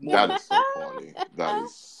 That is so corny. That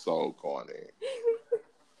is so corny.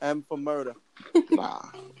 M for murder. Nah.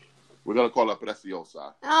 We're gonna call her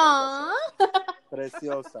Preciosa. Aww.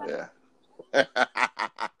 Preciosa. Yeah.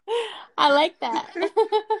 I like that.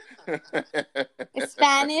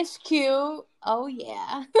 Spanish cute. Oh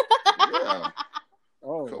yeah. Yeah.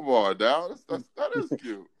 Oh. Come on now. That is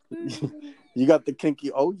cute. You got the kinky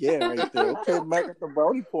right there. Okay, Mac got the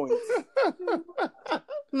brownie points.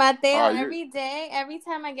 Mateo, every day, every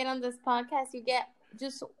time I get on this podcast, you get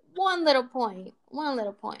just one little point.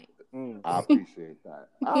 I appreciate that.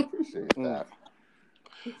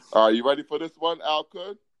 All right, you ready for this one, Al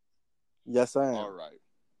Good? Yes, I am. All right.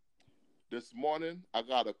 This morning, I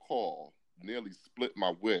got a call. Nearly split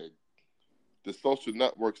my wig. The social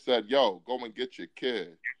network said, yo, go and get your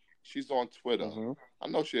kid. She's on Twitter. I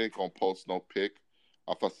know she ain't gonna post no pic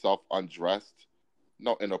of herself undressed.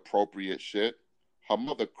 No inappropriate shit. Her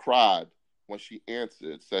mother cried when she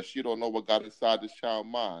answered, said she don't know what got inside this child's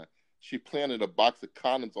mind. She planted a box of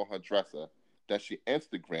condoms on her dresser. Then she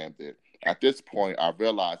Instagrammed it. At this point, I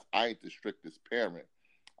realized I ain't the strictest parent.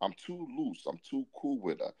 I'm too loose. I'm too cool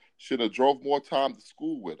with her. Should have drove more time to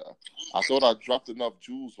school with her. I thought I dropped enough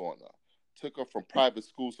jewels on her. Took her from private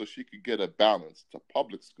school so she could get a balance to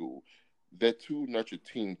public school. They're two nurtured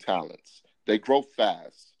teen talents. They grow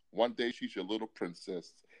fast. One day she's your little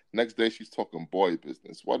princess. Next day she's talking boy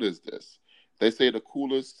business. What is this? They say the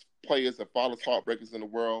coolest players and fatherless heartbreakers in the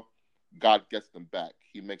world, God gets them back.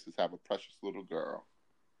 He makes us have a precious little girl.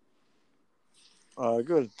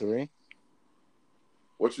 Give it a 3.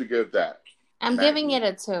 What you give that? I'm Maggie? giving it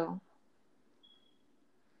a 2.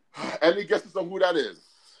 Any guesses on who that is?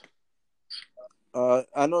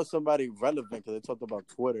 I know somebody relevant because they talked about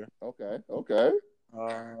Twitter. Okay.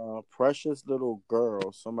 Precious little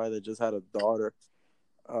girl. Somebody that just had a daughter.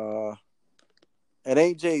 It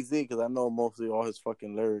ain't Jay-Z because I know mostly all his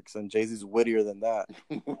fucking lyrics, and Jay-Z's wittier than that.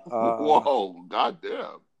 Whoa,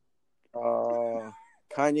 goddamn.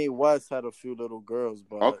 Kanye West had a few little girls,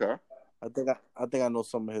 but okay. I think I know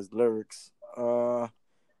some of his lyrics.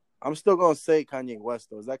 I'm still gonna say Kanye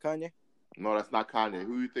West though. Is that Kanye? No, that's not Kanye.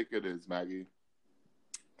 Who do you think it is, Maggie?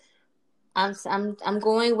 I'm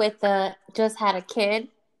going with the just had a kid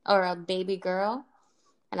or a baby girl,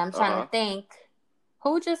 and I'm trying to think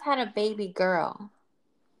who just had a baby girl.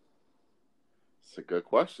 It's a good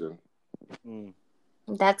question.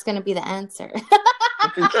 That's gonna be the answer.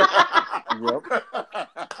 Yep.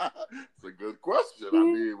 It's a good question. I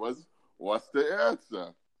mean, what's the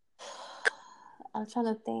answer? I'm trying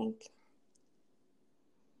to think.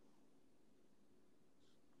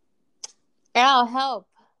 I'll help.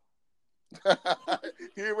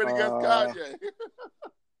 He already gets Kanye.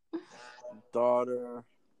 Daughter.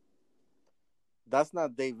 That's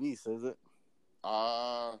not Davies, is it? No.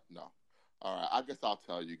 All right. I guess I'll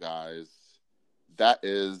tell you guys. That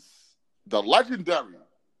is the legendary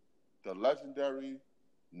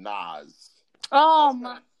Nas. Oh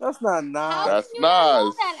my! That's not Nas. How That's can you not know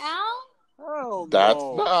Nas. that, Al? Oh, That's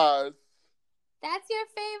no. Nas. That's your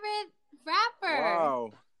favorite rapper.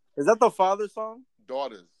 Wow. Is that the father song?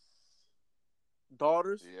 Daughters.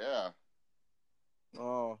 Yeah.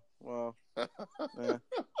 Oh, well. Yeah.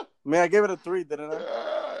 Man, I gave it a 3, didn't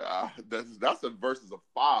I? That's a versus of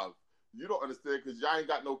 5. You don't understand because y'all ain't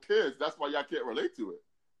got no kids. That's why y'all can't relate to it.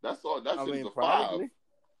 That's all. That shit is a probably.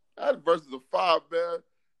 5. That versus a 5, man.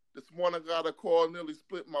 This morning I got a call, nearly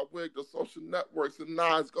split my wig. The social networks and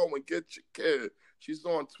Nas, go and get your kid. She's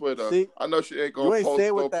on Twitter. See, I know she ain't gonna post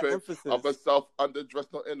no pic emphasis of herself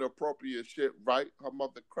underdressed, no inappropriate shit, right? Her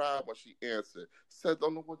mother cried when she answered. Said,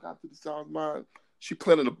 don't know what got to the sound mind. She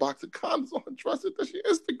planted a box of condoms on her dresser, then she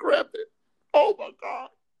Instagrammed it. Oh my God.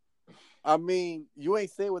 I mean, you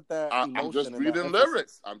ain't say with that emotion. I'm just reading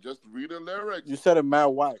lyrics. I'm just reading lyrics. You said it mad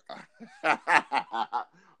whack.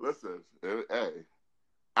 Listen, hey,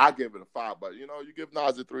 I give it a 5, but you give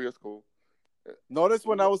Nas a 3, it's cool. Notice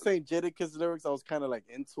when I was saying Jadakiss lyrics, I was kind of like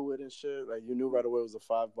into it and shit. Like you knew right away it was a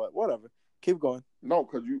 5, but whatever. Keep going. No,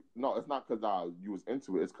 it's not because you was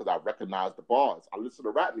into it. It's because I recognized the bars. I listen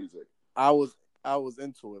to rap music. I was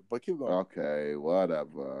into it, but keep going. Okay,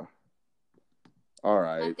 whatever. All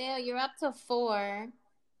right. Mateo, you're up to 4.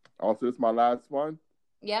 Oh, so this is my last one?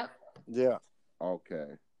 Yep. Yeah. Okay.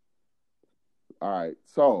 All right.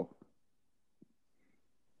 So,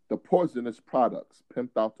 the poisonous products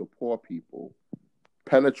pimped out to poor people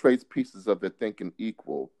penetrates pieces of their thinking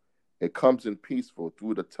equal. It comes in peaceful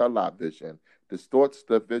through the television, distorts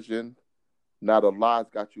the vision. Now the lies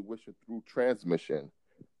got you wishing through transmission.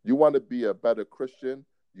 You want to be a better Christian?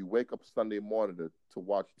 You wake up Sunday morning to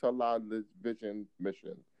watch television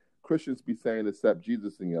mission. Christians be saying accept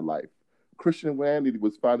Jesus in your life. Christianity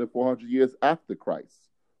was founded 400 years after Christ.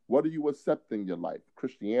 What are you accepting in your life?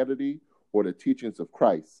 Christianity or the teachings of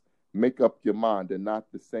Christ? Make up your mind. They're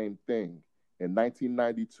not the same thing. In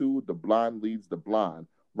 1992, the blind leads the blind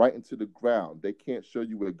right into the ground. They can't show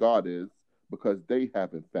you where God is because they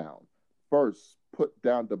haven't found. First, put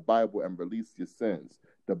down the Bible and release your sins.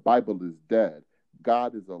 The Bible is dead.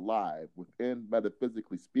 God is alive. Within,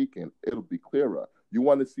 metaphysically speaking, it'll be clearer. You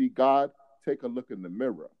want to see God? Take a look in the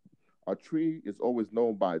mirror. A tree is always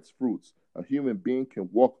known by its fruits. A human being can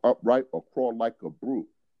walk upright or crawl like a brute.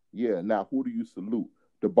 Yeah, now who do you salute?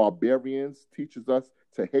 The barbarians teaches us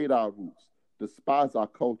to hate our roots, despise our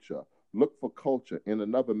culture, look for culture in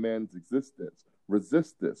another man's existence.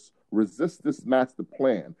 Resist this master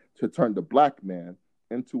plan to turn the black man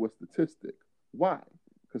into a statistic. Why?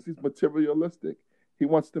 Because he's materialistic. He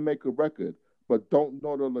wants to make a record, but don't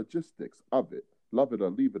know the logistics of it. Love it or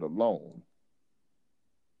leave it alone.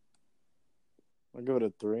 I'll give it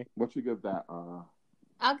a 3. What you give that?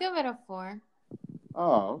 I'll give it a 4.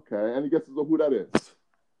 Oh, okay. Any guesses on who that is?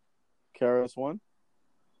 KRS-One?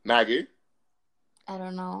 Maggie? I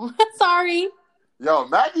don't know. Sorry. Yo,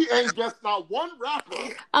 Maggie ain't guessed not one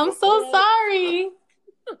rapper. I'm so sorry.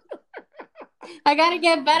 I gotta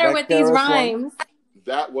get better with these rhymes.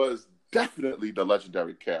 That was definitely the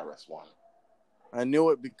legendary KRS-One. I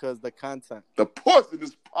knew it because the content. The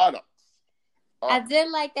poisonous products. I did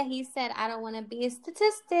like that he said, I don't want to be a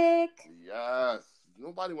statistic. Yes.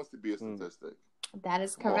 Nobody wants to be a statistic. That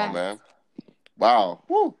is Come correct. on, man. Wow.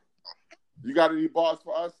 Woo. You got any bars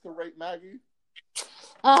for us to rate Maggie?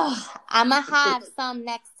 Oh, I'm going to have some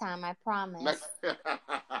next time, I promise.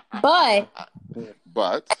 But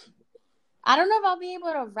I don't know if I'll be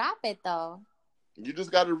able to rap it, though. You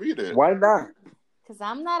just got to read it. Why not? Because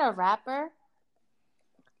I'm not a rapper.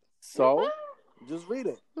 So, just read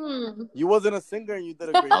it. You wasn't a singer and you did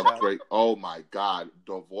a great job. Great. Oh, my God.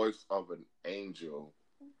 The voice of an angel.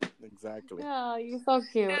 Exactly. Oh, you're so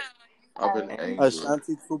cute. Of an angel.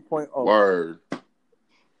 Ashanti 2.0. Word.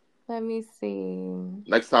 Let me see.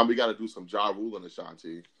 Next time we got to do some Ja Rule and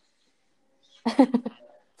Ashanti.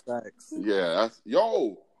 Thanks. Yeah.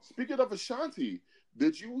 Yo, speaking of Ashanti,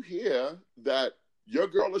 did you hear that your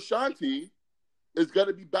girl Ashanti is going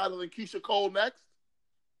to be battling Keisha Cole next?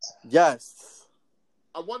 Yes.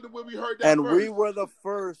 I wonder where we heard that and first. we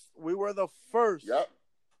were the first Yep.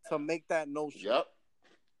 to make that notion. Yep.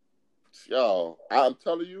 Yo, I'm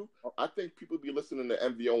telling you, I think people be listening to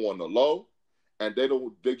MVO on the low, and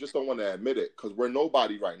they just don't want to admit it because we're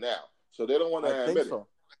nobody right now, so they don't want to admit it.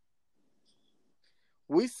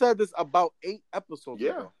 We said this about 8 episodes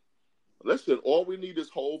ago. Listen, all we need is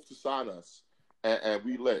Hove to sign us, and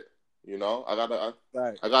we lit. You know, I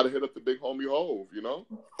gotta hit up the big homie Hove. You know,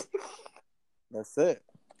 that's it.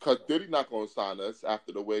 Because Diddy not gonna sign us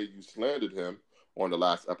after the way you slandered him on the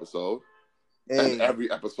last episode. And every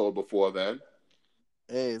episode before then.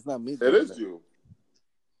 Hey, it's not me. It is you.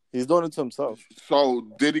 He's doing it to himself. So,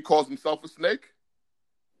 did he call himself a snake?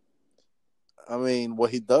 I mean,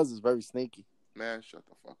 what he does is very snaky. Man, shut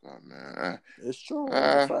the fuck up, man. It's true.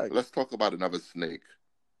 Let's talk about another snake.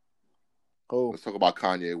 Oh. Let's talk about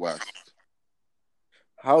Kanye West.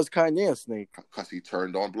 How is Kanye a snake? Because he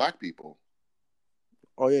turned on black people.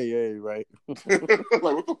 Oh, yeah, you're right. Like,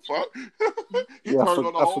 what the fuck? He turned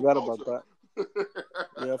on the whole forgot culture. about that.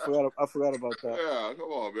 Yeah, I forgot about that. Yeah,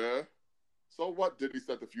 come on, man. So what did he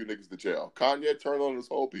send a few niggas to jail? Kanye turned on his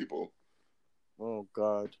whole people. Oh,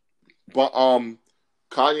 God. But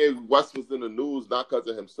Kanye West was in the news not because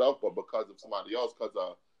of himself, but because of somebody else,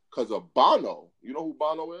 because of Bono. You know who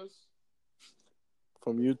Bono is?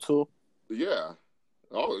 From YouTube? Yeah.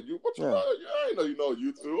 Oh, know? Yeah, I know you know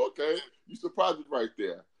YouTube. Okay. You surprised me right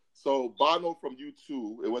there. So Bono from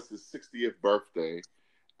U2, it was his 60th birthday,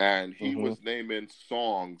 and he was naming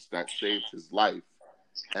songs that saved his life.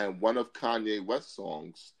 And one of Kanye West's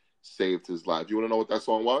songs saved his life. You want to know what that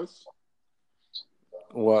song was?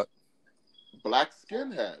 What? Black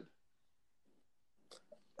Skinhead.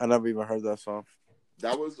 I never even heard that song.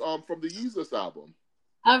 That was from the Yeezus album.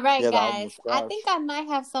 All right, guys. I think I might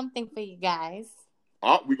have something for you guys.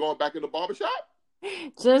 We going back in the barbershop?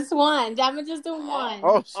 Just one. I'm going to just do one. We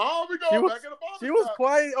going back in the barbershop. She was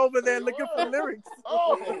quiet over there looking for lyrics.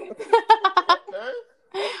 Okay.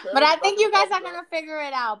 But I think you guys are going to figure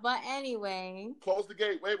it out. But anyway. Close the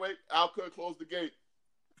gate. Wait. Al could close the gate.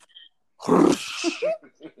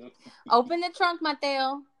 Open the trunk,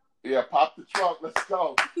 Mateo. Yeah, pop the trunk. Let's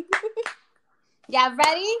go. Y'all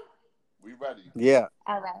ready? We ready. Yeah.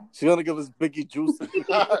 All right. She's going to give us Biggie Juicy.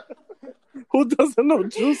 Who doesn't know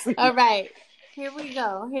Juicy? All right. Here we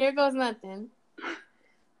go. Here goes nothing.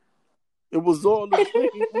 It was all the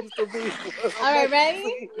things. All right,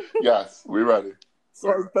 ready? Yes, we ready.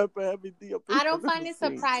 Salt, pepper, heavy D. I don't find it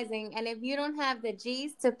surprising. And if you don't have the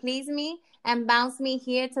G's to please me and bounce me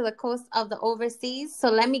here to the coast of the overseas, so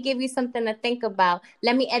let me give you something to think about.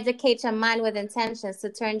 Let me educate your mind with intentions to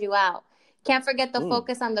turn you out. Can't forget the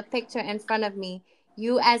focus on the picture in front of me.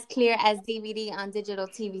 You as clear as DVD on digital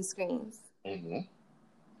TV screens. Mm-hmm.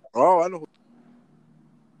 Oh, I know.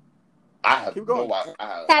 I have Keep going. no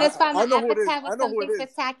Satisfy my I know who it is. appetite with I know who it something is.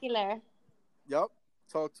 spectacular. Yep.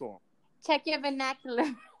 Talk to him. Check your vernacular.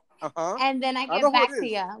 Uh-huh. And then I know get who back it to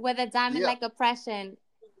is. you with a diamond-like oppression.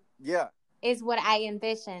 Yeah. Is what I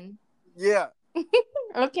envision. Yeah.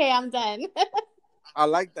 Okay, I'm done. I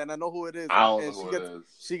like that. I know who it is. I don't know who it is.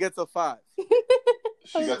 She gets a 5.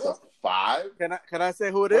 She gets a 5? Can I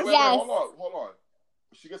say who it is? Wait, Yes. hold on.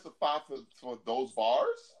 She gets a 5 for those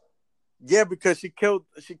bars? Yeah, because she killed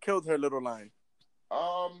her little line.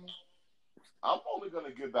 I'm only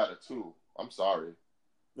gonna give that a 2. I'm sorry.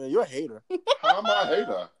 Man, you're a hater. How am I a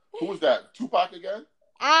hater? Who was that? Tupac again?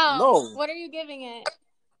 Ow. No. What are you giving it?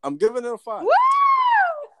 I'm giving it a 5. Woo!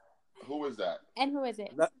 Who is that? And who is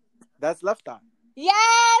it? That's Left Eye.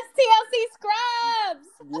 Yes! TLC Scrubs!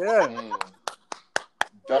 Yeah.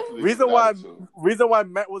 Definitely. Reason why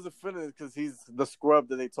Matt wasn't feeling it because he's the scrub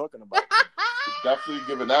that they talking about. Definitely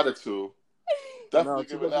giving that a 2. Definitely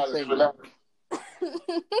giving that a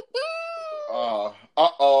 2.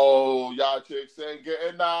 Y'all chicks ain't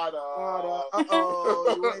getting nada.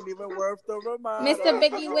 You ain't even worth the reminder. Mr.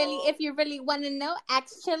 Biggie Willie, if you really want to know,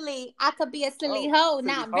 actually, I could be a silly hoe, silly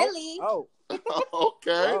not hoe? really. Oh,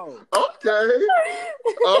 Okay. oh. Okay.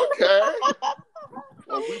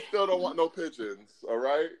 Well, we still don't want no pigeons, all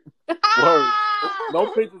right? Word.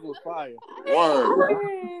 No pictures was fire. Word.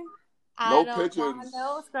 I No don't pigeons. want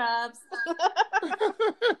no scrubs.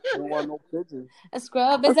 I don't want no pictures. A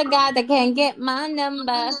scrub is a guy that can't get my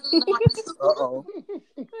number. Uh-oh.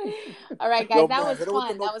 All right, guys, Yo, that man, was hit her with the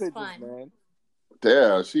fun. no That was pictures, fun. man.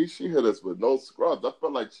 Damn, she hit us with no scrubs. I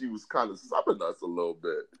felt like she was kind of subbing us a little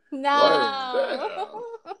bit. No.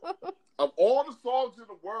 Of all the songs in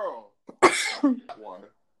the world, one.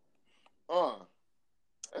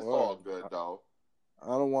 It's all good though. I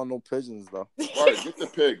don't want no pigeons though. Right, get the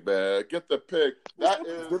pig, man. Get the pig. That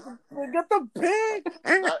is Get the pig.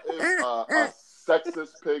 that is a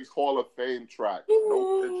sexist pigs Hall of Fame track.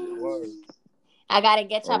 No pigeons. Word. I gotta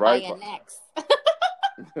get you by your necks.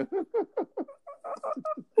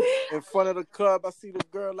 In front of the club, I see the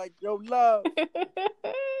girl like, yo, love.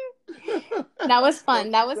 That was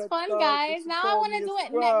fun. That was fun, Dog, guys. she Now I called want me to a do it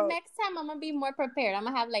scrub. next time. I'm gonna be more prepared. I'm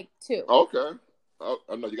gonna have like 2. Okay. Oh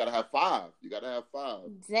no, you gotta have 5. You gotta have 5.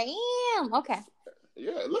 Damn. Okay.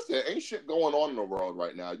 Yeah, listen, ain't shit going on in the world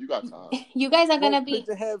right now. You got time. You guys are gonna be.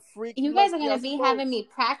 Pigeon head freak. You guys are gonna be having me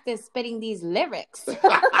practice spitting these lyrics.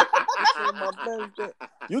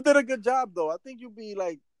 You did a good job though. I think you'd be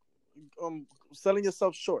like selling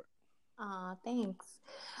yourself short. Aw, thanks.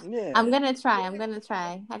 Yeah. I'm gonna try.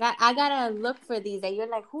 I gotta look for these. And you're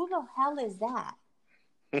like, who the hell is that?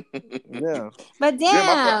 Yeah. But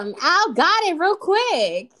damn, Al got it real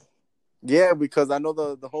quick. Yeah, because I know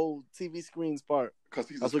the whole TV screens part. Because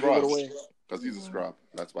he's That's a what gave it scrub. away. Because he's a scrub.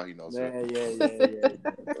 That's why he knows it. Yeah.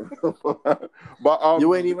 But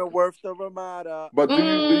you ain't even worth the reminder. But do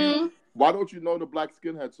you? Why don't you know the Black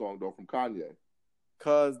Skinhead song though from Kanye?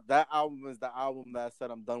 Because that album is the album that I said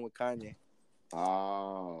I'm done with Kanye.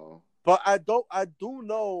 Oh. But I do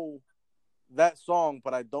know that song,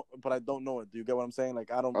 but I don't know it. Do you get what I'm saying?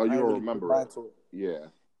 Like I don't. Oh, you I don't really remember it? to it. Yeah.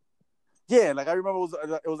 Yeah, like I remember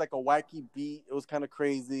it was like a wacky beat. It was kind of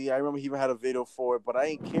crazy. I remember he even had a video for it, but I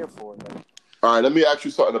ain't care for it. Like. All right, let me ask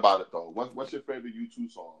you something about it though. What's your favorite U2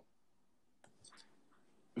 song?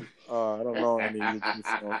 I don't know any U2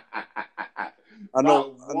 song. I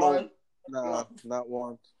know. Nah, not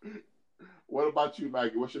one. What about you,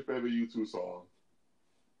 Maggie? What's your favorite U2 song?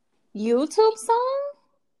 YouTube song?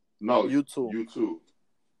 No, YouTube. YouTube.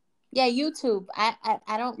 Yeah, YouTube. I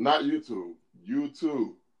don't. Not YouTube.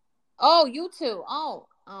 YouTube. Oh, YouTube. Oh,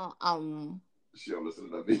 She don't listen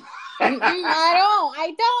to me. I don't.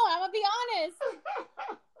 I'm gonna be honest.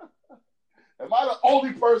 Am I the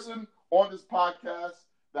only person on this podcast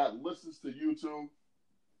that listens to YouTube?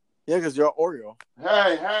 Yeah, because you're Oreo.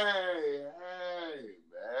 Hey,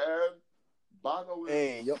 man. Bono is...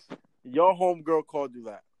 Hey, your homegirl called you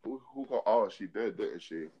that. Who called? Oh, she did, didn't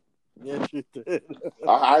she? Yeah, she did.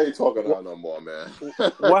 I ain't talking to her no more, man.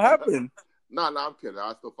 What happened? Nah, I'm kidding.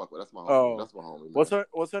 I still fuck with her. That's my homie. That's my homie. Man.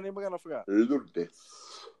 What's her name again? I forgot. Lourdes.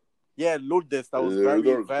 Yeah, Lourdes. That was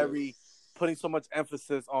very putting so much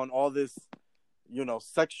emphasis on all this,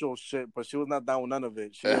 sexual shit, but she was not down with none of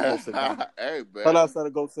it. She didn't go sit down. Hey, man. Tell us to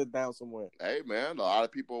go sit down somewhere. Hey, man. A lot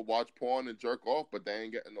of people watch porn and jerk off, but they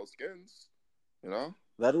ain't getting no skins. You know?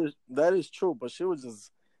 That is true, but she was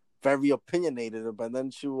just very opinionated, but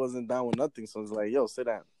then she wasn't down with nothing. So it's like, yo, sit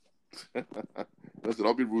down. Listen,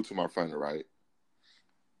 don't be rude to my friend, right?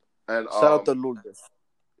 And shout out to Lourdes.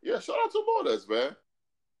 Yeah, shout out to Lourdes, man.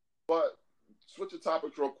 But switch the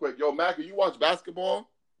topics real quick. Yo, Maggie, you watch basketball?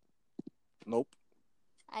 Nope.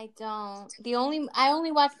 I don't. I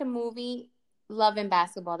only watched the movie Love and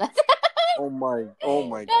Basketball. That's it. Oh my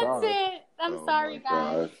That's God. it. I'm sorry,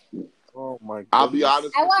 guys. Oh my God. I'll be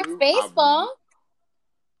honest. I watch baseball.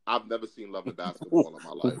 I've never seen Love and Basketball in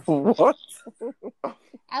my life. What?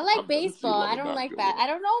 I like baseball. I don't like that. I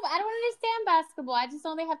don't know. I don't understand basketball. I just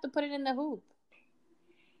know they have to put it in the hoop.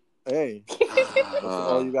 Hey, that's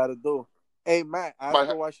all you got to do. Hey, Matt, ask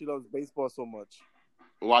her why she loves baseball so much.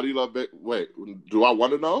 Why do you love Wait, do I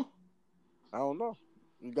want to know? I don't know.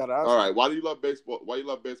 You got to ask. All right, why do you love baseball? Why do you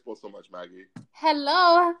love baseball so much, Maggie?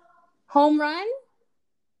 Hello, home run.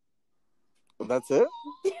 That's it.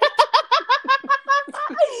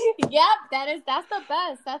 Yep, that's the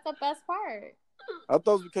best. That's the best part. I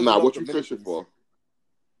thought it was because what you fishing for?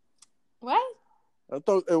 What? I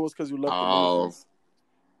thought it was because you love the Dominicans.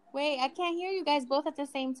 Wait, I can't hear you guys both at the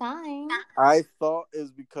same time. I thought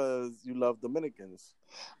it's because you love Dominicans.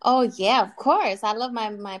 Oh yeah, of course. I love my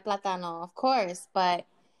platano, of course. But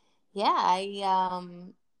Yeah,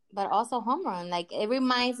 but also home run. Like it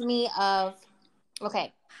reminds me of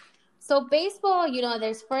okay. So baseball,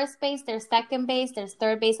 there's first base, there's second base, there's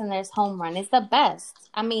third base, and there's home run. It's the best.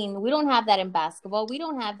 I mean, we don't have that in basketball. We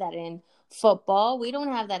don't have that in football. We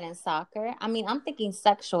don't have that in soccer. I mean, I'm thinking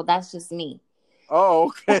sexual. That's just me. Oh,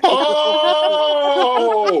 okay.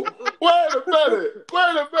 Oh, wait a minute.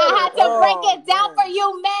 I had to break it down for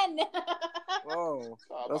you men. Oh,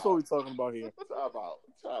 Time that's out. what we're talking about here. Time out.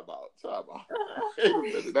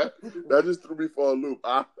 Wait a minute. That just threw me for a loop.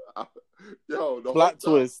 Yo, the Plot whole time,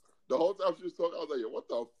 twist. the whole time she was talking, I was like, yo, what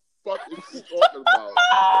the fuck is she talking about?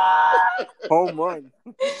 Home run.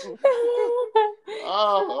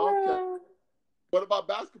 Oh, okay. What about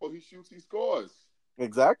basketball? He shoots, he scores.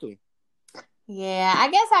 Exactly. Yeah, I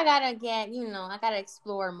guess I gotta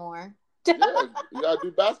explore more. Yeah, you gotta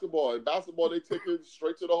do basketball. In basketball, they take it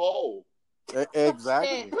straight to the hole.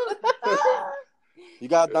 Exactly. Shit. You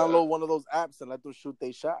gotta download one of those apps and let them shoot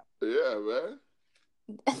their shot. Yeah, man.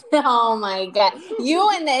 Oh my god, you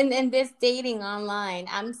and this dating online,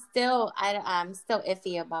 I'm still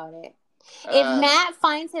iffy about it. If Matt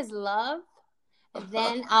finds his love,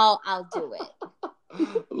 then I'll do it.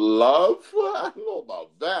 Love? I don't know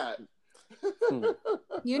about that.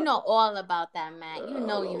 You know all about that, Matt. You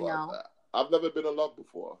know. That. I've never been in love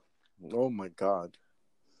before. Oh my god.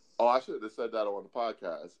 Oh, I should have said that on the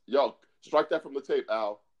podcast. Yo, strike that from the tape,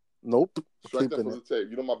 Al. Nope. Strike that from the tape.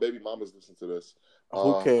 You know my baby mama's listening to this.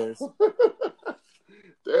 Who cares?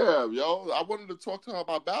 Damn, yo. I wanted to talk to her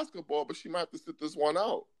about basketball, but she might have to sit this one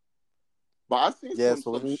out. But I seen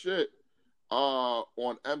some shit on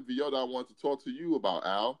MVO that I wanted to talk to you about,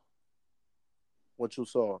 Al. What you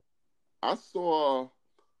saw? I saw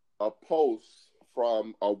a post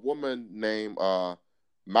from a woman named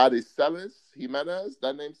Maricelis Jimenez.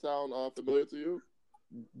 That name sound familiar to you?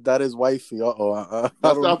 That is wifey. That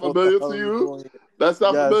sound familiar to you? That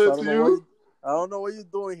sound familiar to you? I don't know what you're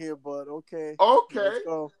doing here, but okay. Okay. Let's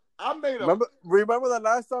go. I made Remember the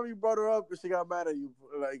last time you brought her up and she got mad at you?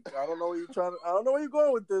 Like, I don't know where you're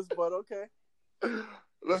going with this, but okay.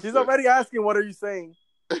 Listen. She's already asking, what are you saying?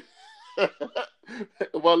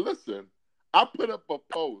 Well, listen. I put up a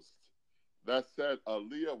post that said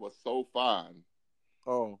Aaliyah was so fine.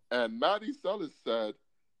 Oh. And Maddie Sellers said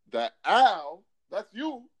that Al, that's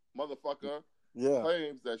you, motherfucker,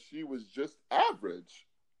 claims that she was just average.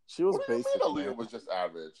 She was basic. What do you mean Aaliyah was just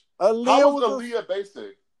average? How was Aaliyah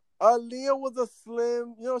basic? Aaliyah was a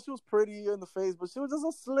slim, she was pretty in the face, but she was just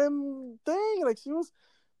a slim thing. Like she was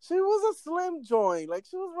a slim joint. Like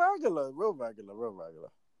she was regular, real regular.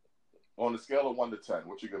 On a scale of 1 to 10,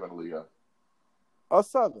 what you giving Aaliyah? A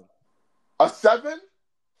 7. A 7?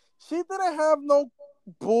 She didn't have no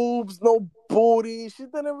boobs, no booty. She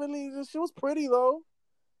was pretty though.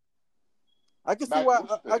 I can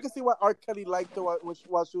see why R. Kelly liked her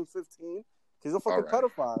while she was 15. He's a fucking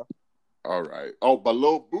pedophile. All right. Oh, but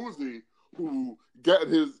Lil Boozy, who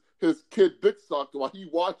getting his kid dick sucked while he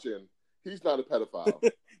watching, he's not a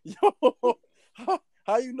pedophile. Yo,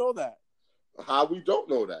 how you know that? How we don't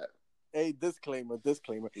know that? Hey, disclaimer.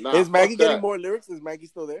 Nah, is Maggie getting more lyrics? Is Maggie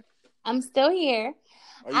still there? I'm still here.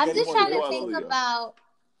 I'm just trying to think about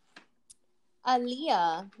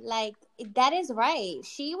Aaliyah. Like, that is right.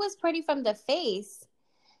 She was pretty from the face.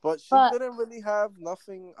 But she didn't really have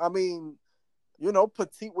nothing. I mean,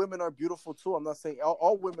 petite women are beautiful too. I'm not saying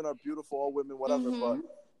all women are beautiful, all women, whatever. But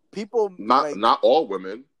people... Not all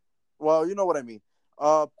women. Well, you know what I mean.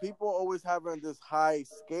 People always have her in this high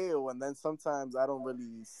scale, and then sometimes I don't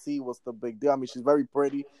really see what's the big deal. I mean, she's very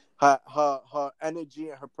pretty. Her energy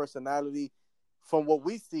and her personality, from what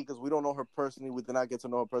we see, because we don't know her personally, we did not get to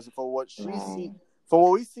know her personally. From what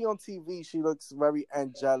we see on TV, she looks very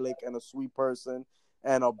angelic and a sweet person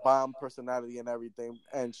and a bomb personality and everything.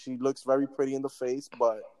 And she looks very pretty in the face,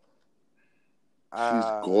 but she's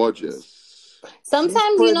gorgeous.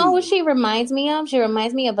 Sometimes, you know who she reminds me of? She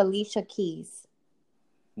reminds me of Alicia Keys.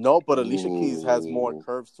 No, but Alicia Keys has more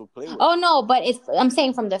curves to play with. Oh, no, but I'm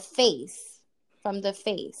saying from the face.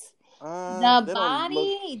 The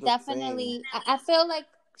body, definitely. I feel like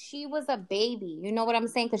she was a baby. You know what I'm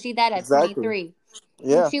saying? Because she died at 23.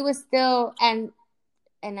 Yeah. She was still, and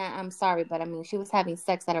I'm sorry, but I mean, she was having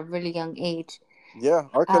sex at a really young age. Yeah,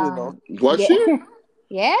 R. Kelly knows. Was she?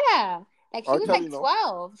 Yeah. Like, she was like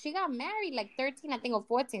 12. She got married like 13, I think, or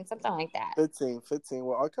 14, something like that. 15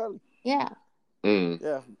 with R. Kelly. Yeah.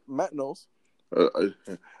 Yeah, Matt knows.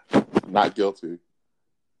 Not guilty.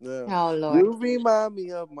 Yeah. Oh, Lord. You remind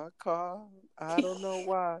me of my car. I don't know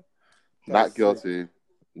why. Not guilty.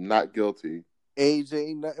 Not guilty. Age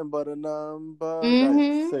ain't nothing but a number.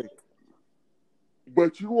 Mm-hmm. That's sick.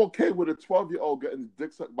 But you okay with a 12-year-old getting his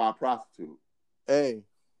dick sucked by a prostitute? Hey,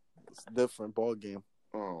 it's a different ball game.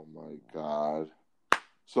 Oh my God.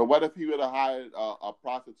 So what if he would have hired a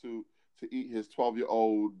prostitute to eat his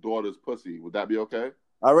 12-year-old daughter's pussy? Would that be okay?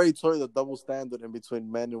 I already told you the double standard in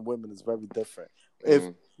between men and women is very different.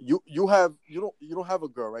 If you don't have a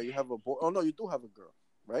girl, right? You have a boy. Oh no, you do have a girl,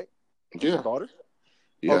 right? Yeah. A daughter?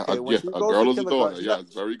 Yeah, okay, a girl is a daughter. Yeah,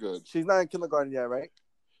 it's very good. She's not in kindergarten yet, right?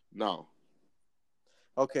 No.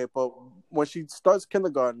 Okay, but when she starts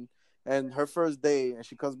kindergarten and her first day and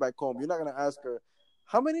she comes back home, you're not going to ask her,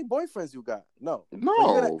 how many boyfriends you got? No. No. But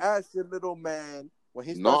you're going to ask your little man when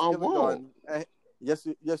he starts kindergarten. And, yes,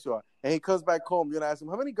 you are. And he comes back home, you're going to ask him,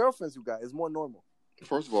 how many girlfriends you got? It's more normal.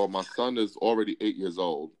 First of all, my son is already 8 years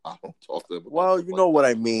old. I don't talk to him about well, you know what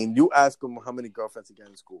I mean. You ask him how many girlfriends he got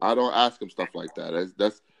in school. I don't ask him stuff like that.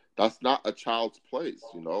 That's not a child's place,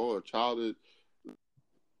 you know? A child is...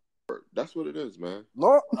 That's what it is, man.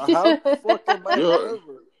 No, how the fuck am I a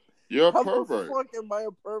pervert? You're a how pervert. How the fuck am I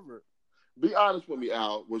a pervert? Be honest with me,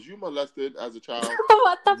 Al. Was you molested as a child?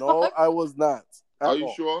 What the fuck? No, I was not. Are you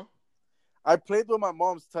sure? I played with my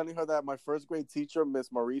mom's telling her that my first grade teacher, Miss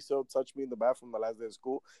Mauricio, touched me in the bathroom the last day of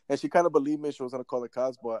school. And she kind of believed me. She was going to call the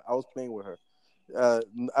cops, but I was playing with her.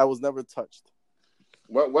 I was never touched.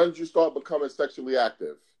 When did you start becoming sexually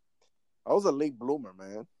active? I was a late bloomer,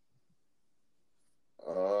 man.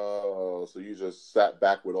 Oh, so you just sat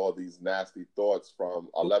back with all these nasty thoughts from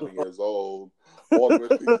 11 years old, all the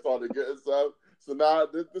way you started getting some. So now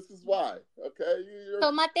this is why, okay?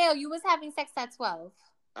 So, Mateo, you was having sex at 12?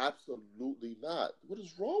 Absolutely not. What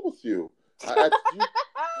is wrong with you?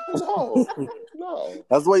 No.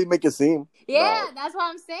 That's what you make it seem. Yeah, no. That's what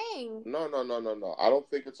I'm saying. No. I don't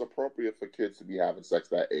think it's appropriate for kids to be having sex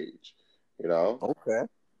that age, you know? Okay.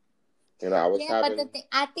 You know, but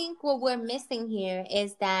I think what we're missing here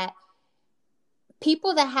is that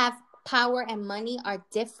people that have power and money are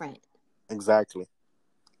different. Exactly.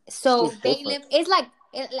 So they live. It's like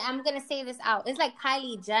I'm gonna say this out. It's like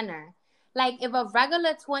Kylie Jenner. Like if a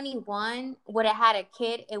regular 21 would have had a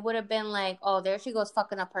kid, it would have been like, oh, there she goes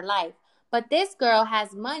fucking up her life. But this girl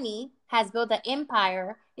has money, has built an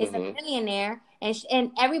empire, is a millionaire,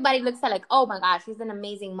 and everybody looks at like, oh my gosh, she's an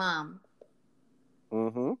amazing mom.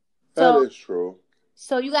 Mm-hmm. That is true.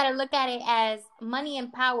 So you got to look at it as money and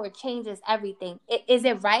power changes everything. Is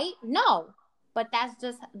it right? No. But that's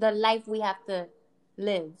just the life we have to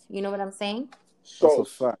live. You know what I'm saying? So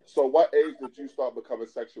what age did you start becoming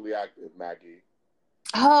sexually active, Maggie?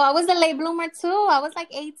 Oh, I was a late bloomer too. I was like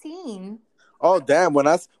 18. Oh, damn.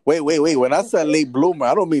 Wait. When I said late bloomer,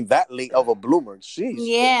 I don't mean that late of a bloomer. Jeez.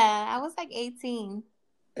 Yeah, I was like 18.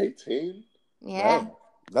 18? Yeah. Damn.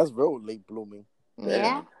 That's real late blooming. Damn.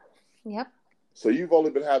 Yeah. Yep. So you've only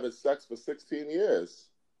been having sex for 16 years.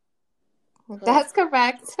 That's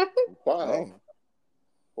correct. Wow. Dang.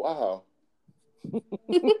 Wow.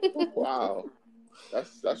 Wow.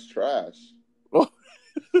 That's trash.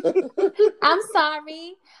 I'm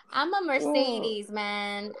sorry. I'm a Mercedes,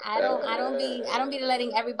 man. I don't be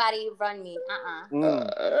letting everybody run me.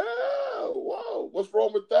 Wow. What's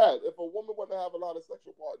wrong with that? If a woman want to have a lot of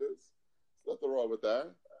sexual partners, there's nothing wrong with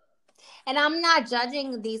that. And I'm not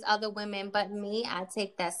judging these other women, but me, I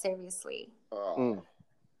take that seriously. Do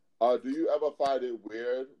you ever find it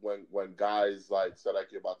weird when guys like say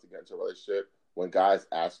like you're about to get into a relationship, when guys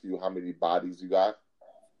ask you how many bodies you got?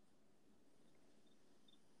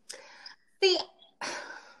 See,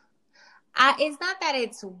 it's not that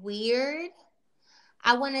it's weird.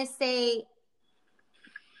 I want to say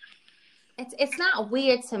it's not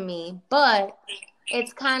weird to me, but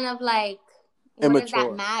it's kind of like, what does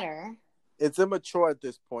that matter? It's immature at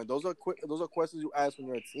this point. Those are questions you ask when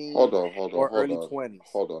you're a teen. Hold on, early 20s.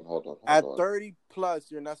 Hold on. At 30 plus,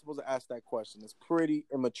 you're not supposed to ask that question. It's pretty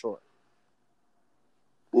immature.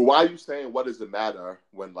 Well, why are you saying what does it matter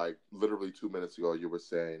when, like, literally 2 minutes ago you were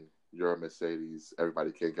saying you're a Mercedes,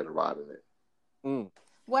 everybody can't get a ride in it?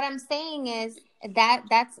 What I'm saying is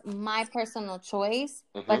that's my personal choice,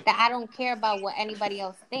 but that I don't care about what anybody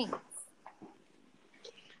else thinks.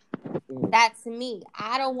 That's me.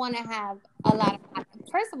 I don't want to have a lot of...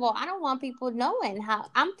 First of all, I don't want people knowing how...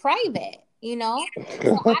 I'm private, you know?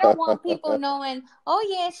 So I don't want people knowing, oh,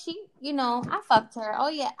 yeah, she... You know, I fucked her. Oh,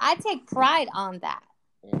 yeah. I take pride on that.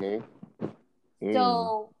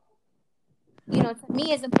 So, you know, to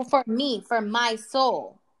me, it's for my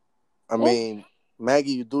soul. I mean,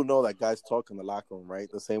 Maggie, you do know that guys talk in the locker room, right?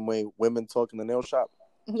 The same way women talk in the nail shop?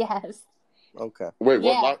 Yes. Okay. Wait,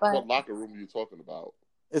 what locker room are you talking about?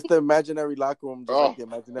 It's the imaginary locker room, just like the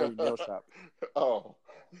imaginary nail shop. Oh,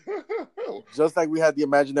 Just like we had the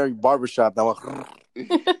imaginary barbershop that went.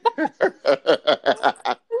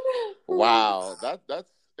 Wow,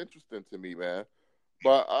 that's interesting to me, man.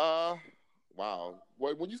 But wow.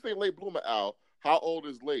 When you say late bloomer, Al, how old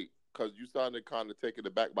is late? Because you sounded kind of taken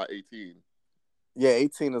aback by 18. Yeah,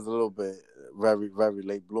 18 is a little bit very, very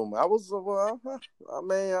late bloomer. I was, damn,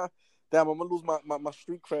 I'm gonna lose my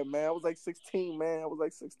street cred, man. I was like 16, man. I was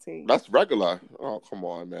like 16. That's regular. Oh, come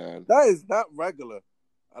on, man. That is not regular.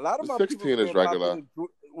 A lot of my 16 people is regular.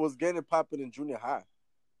 was getting popping in junior high.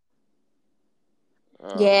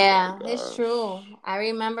 Oh, Yeah, it's true. I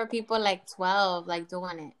remember people like 12, like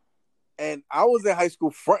doing it. And I was in high school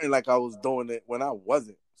fronting like I was doing it when I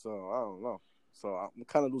wasn't. So I don't know. So I'm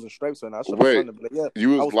kind of losing stripes right now. I should have fronted, but yeah,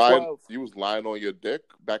 you was lying. 12. You was lying on your dick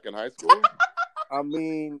back in high school. I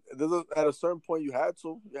mean, at a certain point, you had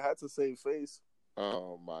to save face.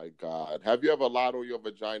 Oh my God! Have you ever lied on your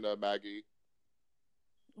vagina, Maggie?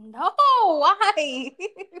 No, why?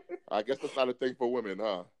 I guess that's not a thing for women,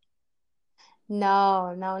 huh?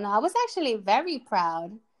 No. I was actually very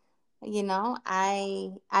proud. You know,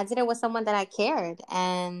 I did it with someone that I cared,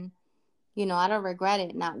 and you know, I don't regret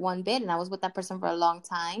it, not one bit. And I was with that person for a long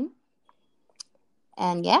time.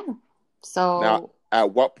 And yeah, so now,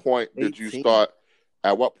 at what point did 18. you start?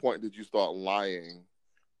 At what point did you start lying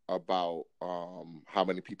about how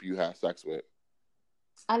many people you had sex with?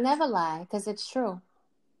 I never lie because it's true.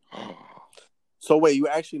 So wait, you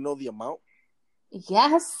actually know the amount?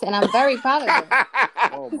 Yes, and I'm very proud of it.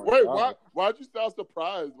 Oh my Wait, God. why'd you sound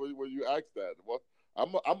surprised when you asked that? Well,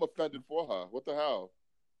 I'm offended for her. What the hell?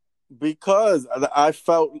 Because I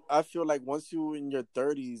feel like once you're in your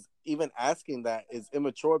 30s, even asking that is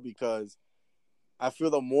immature, because I feel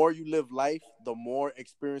the more you live life, the more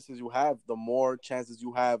experiences you have, the more chances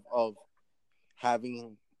you have of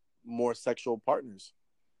having more sexual partners.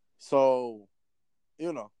 So,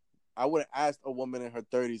 you know, I wouldn't ask a woman in her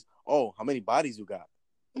 30s, "Oh, how many bodies you got?"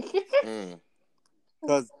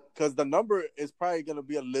 Because the number is probably going to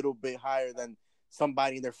be a little bit higher than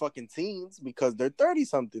somebody in their fucking teens, because they're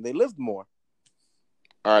 30-something. They lived more.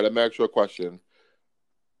 All right, let me ask you a question.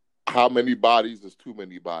 How many bodies is too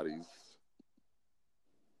many bodies?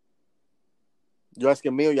 You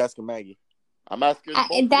asking me or you asking Maggie? I'm asking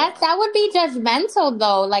both And that would be judgmental,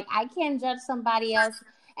 though. Like, I can't judge somebody else.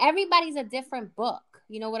 Everybody's a different book.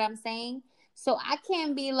 You know what I'm saying? So I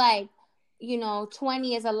can't be like, you know,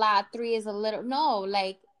 20 is a lot, 3 is a little. No,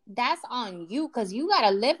 like, that's on you, because you got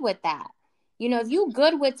to live with that. You know, if you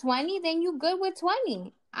good with 20, then you good with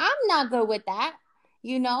 20. I'm not good with that,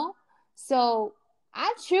 you know? So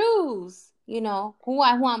I choose, you know, who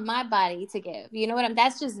I want my body to give. You know what I'm,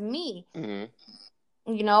 that's just me. Mm-hmm.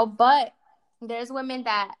 You know, but there's women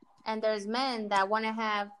and there's men that want to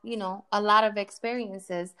have, you know, a lot of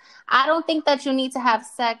experiences. I don't think that you need to have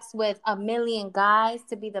sex with a million guys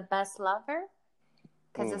to be the best lover,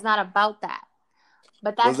 because it's not about that.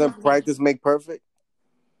 But that's doesn't practice make perfect?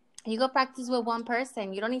 You go practice with one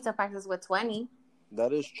person. You don't need to practice with 20.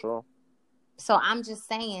 That is true. So I'm just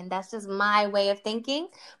saying, that's just my way of thinking.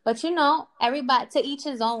 But, you know, everybody, to each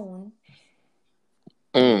his own.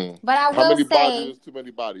 But I will say... How many bodies is too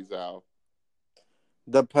many bodies, Al?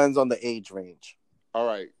 Depends on the age range. All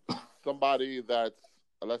right. Somebody that's,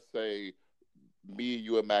 let's say, me,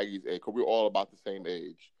 you, and Maggie's age, because we're all about the same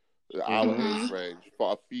age. Our age range.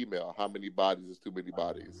 For a female, how many bodies is too many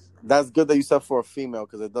bodies? That's good that you said for a female,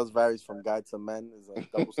 because it does vary from guy to men. It's a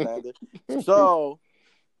double standard. So,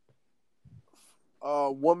 a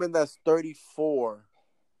woman that's 34,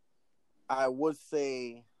 I would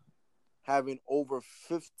say having over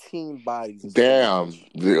 15 bodies. Damn.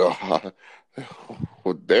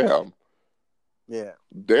 Damn. Yeah.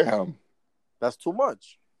 Damn. That's too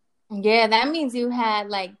much. Yeah, that means you had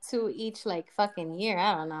like 2 each like fucking year.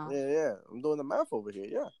 I don't know. Yeah. I'm doing the math over here.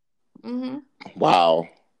 Yeah. Wow.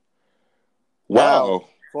 Now,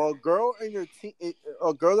 for a girl in your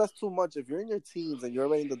a girl, that's too much. If you're in your teens and you're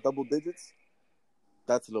already in the double digits,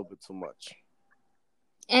 that's a little bit too much.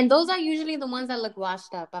 And those are usually the ones that look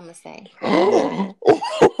washed up, I'm gonna say. Wait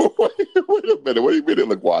a minute. What do you mean they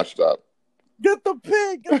look washed up? Get the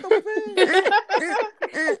pig.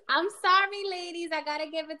 I'm sorry, ladies. I gotta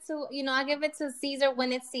give it to, you know, I give it to Caesar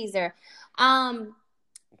when it's Caesar. I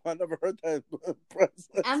never heard that.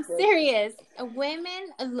 I'm serious.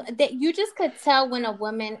 Women, that you just could tell when a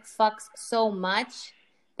woman fucks so much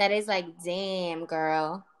that it's like, damn,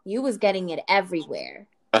 girl, you was getting it everywhere.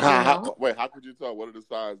 Wait, how could you tell? What are the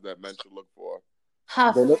signs that men should look for?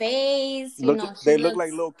 Her face, they look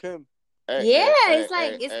like Lil' Kim.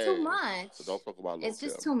 It's too much. So don't talk about Lil' Kim. It's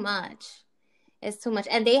just too much. It's too much.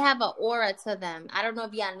 And they have an aura to them. I don't know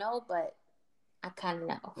if y'all know, but I kind of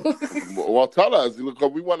know. Well, tell us,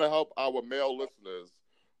 because we want to help our male listeners.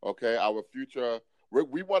 Okay, our future.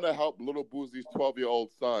 We want to help Little Boozie's 12-year-old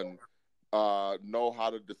son know how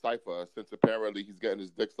to decipher, since apparently he's getting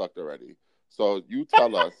his dick sucked already. So you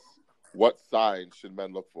tell us, what signs should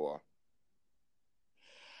men look for?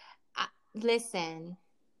 Listen,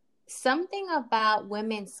 something about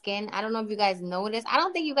women's skin. I don't know if you guys noticed. I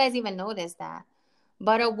don't think you guys even noticed that.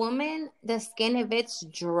 But a woman, the skin, if it's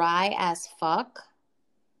dry as fuck,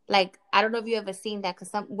 like, I don't know if you ever seen that, because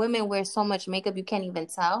some women wear so much makeup you can't even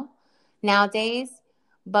tell nowadays.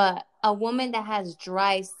 But a woman that has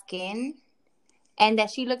dry skin and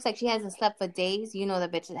that she looks like she hasn't slept for days, you know the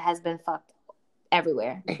bitch has been fucked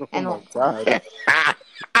everywhere. And Oh my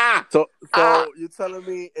God. So you're telling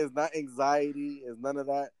me it's not anxiety, it's none of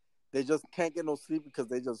that? They just can't get no sleep because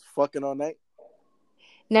they just fucking all night?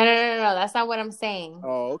 No. That's not what I'm saying.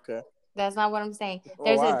 Oh, okay. That's not what I'm saying. Oh,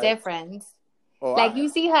 There's a all right. difference. Oh, Like, all you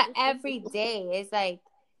right. see her every day. It's like,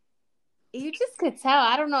 you just could tell.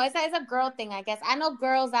 I don't know. It's a girl thing, I guess. I know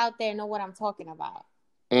girls out there know what I'm talking about.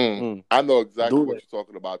 I know exactly Do what it. you're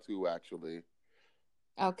talking about too, actually.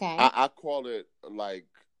 Okay. I call it like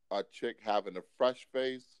a chick having a fresh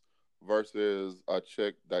face versus a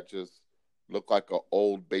chick that just look like an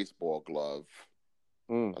old baseball glove.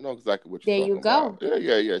 I know exactly what you're There you talking go. about.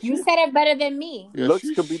 Yeah. You said it better than me. Yeah, Looks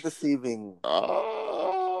could be deceiving.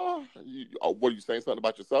 What are you saying, something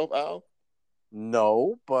about yourself, Al?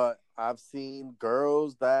 No, but I've seen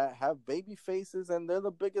girls that have baby faces and they're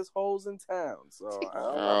the biggest hoes in town. So I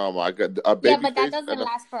don't know. Oh my God, a Yeah, baby but that face doesn't and a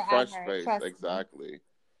last fresh forever. face, Trust me. exactly.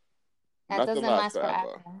 That Nothing doesn't lasts last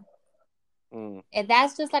forever. If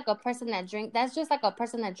that's just like a person that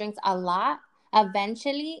drinks a lot.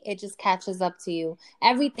 Eventually, it just catches up to you.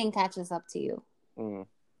 Everything catches up to you.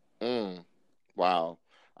 Wow,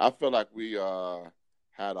 I feel like we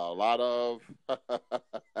had a lot of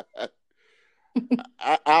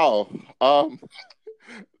Al.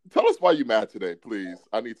 Tell us why you mad today, please.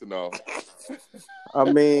 I need to know. I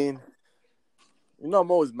mean, you know,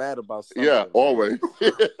 I'm always mad about something. Yeah, always.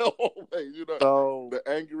 Always. You know, So, the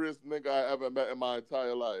angriest nigga I ever met in my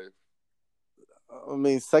entire life. I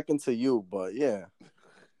mean, second to you, but yeah.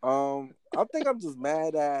 I think I'm just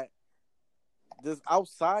mad at this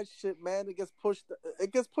outside shit, man. It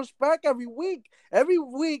gets pushed back every week. Every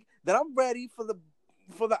week that I'm ready for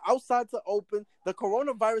the outside to open, the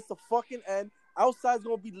coronavirus to fucking end. Outside's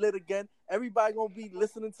gonna be lit again. Everybody gonna be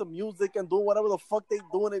listening to music and doing whatever the fuck they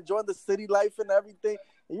doing, enjoying the city life and everything.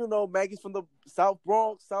 And you know, Maggie's from the South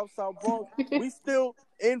Bronx. We still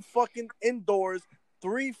in fucking indoors.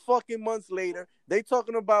 3 fucking months later, they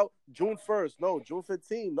talking about June 1st. No, June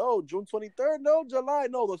 15th. No, June 23rd. No, July.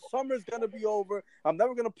 No, the summer's gonna be over. I'm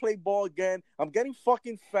never gonna play ball again. I'm getting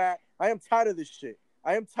fucking fat. I am tired of this shit.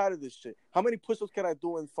 How many push-ups can I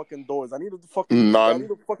do in fucking doors? I need to fucking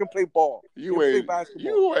play ball. Play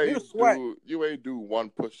basketball. I need to sweat. You ain't do 1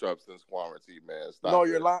 push-up since quarantine, man. Stop No, it.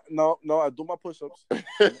 you're lying. No, I do my push-ups.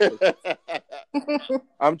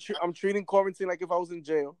 I'm treating quarantine like if I was in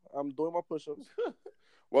jail. I'm doing my push-ups.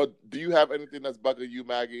 Well, do you have anything that's bugging you,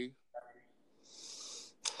 Maggie?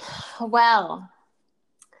 Well,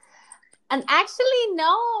 and actually,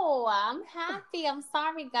 no. I'm happy. I'm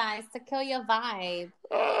sorry, guys, to kill your vibe.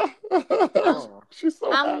 She's so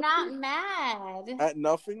I'm happy. not mad. At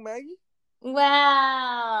nothing, Maggie?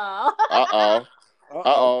 Well.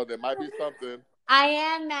 Uh-oh. There might be something. I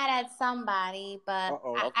am mad at somebody, but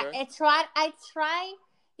I try.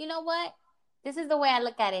 You know what? This is the way I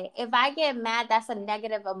look at it. If I get mad, that's a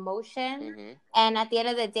negative emotion. And at the end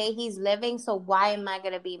of the day, he's living. So why am I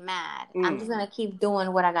going to be mad? I'm just going to keep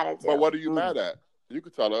doing what I got to do. But what are you mad at? You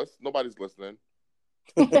could tell us. Nobody's listening.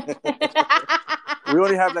 We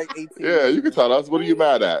only have like 18 Yeah, you can tell us. What are you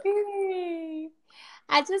mad at?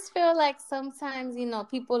 I just feel like sometimes, you know,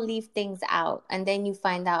 people leave things out and then you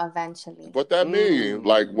find out eventually. What that mean?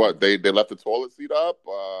 Like what? They left the toilet seat up?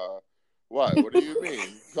 What? What do you mean?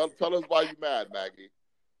 Tell us why you mad, Maggie.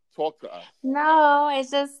 Talk to us. No, it's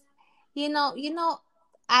just, you know,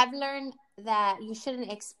 I've learned that you shouldn't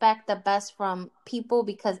expect the best from people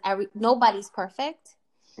because nobody's perfect.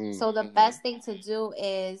 So the best thing to do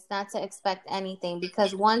is not to expect anything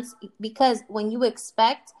because when you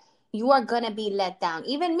expect, you are going to be let down.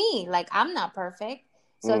 Even me, like I'm not perfect.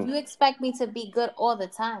 So if you expect me to be good all the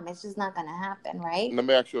time, it's just not going to happen, right? Let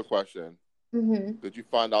me ask you a question. Did you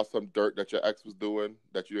find out some dirt that your ex was doing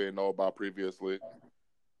that you didn't know about previously?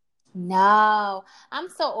 No, I'm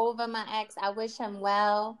so over my ex. I wish him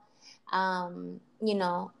well. You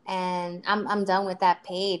know, and I'm done with that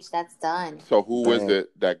page. That's done. So who is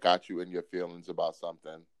it that got you in your feelings about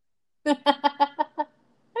something?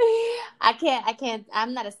 I can't.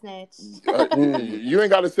 I'm not a snitch. You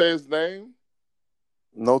ain't got to say his name.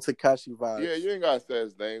 No Tekashi vibes. Yeah, you ain't got to say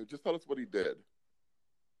his name. Just tell us what he did.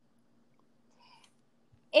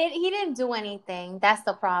 He didn't do anything. That's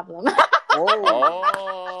the problem.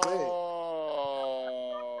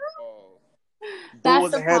 Dude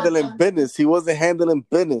wasn't handling business. He wasn't handling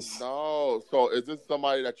business. No. So is this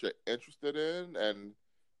somebody that you're interested in, and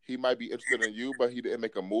he might be interested in you, but he didn't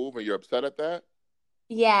make a move, and you're upset at that?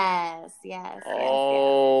 Yes.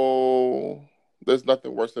 Oh, there's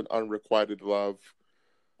nothing worse than unrequited love.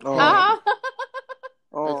 Oh.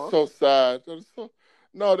 That's so sad.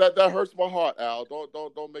 No, that hurts my heart, Al.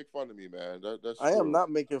 Don't make fun of me, man. That's I true. am not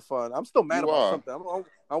making fun. I'm still mad about something.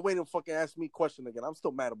 I'm waiting to fucking ask me a question again. I'm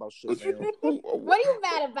still mad about shit, man. What are you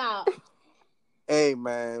mad about? Hey,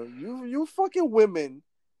 man, you fucking women.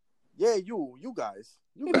 Yeah, you guys.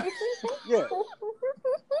 Yeah.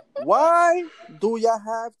 Why do you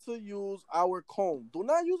have to use our comb? Do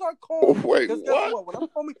not use our comb. Wait, guess what?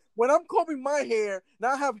 When I'm combing my hair, now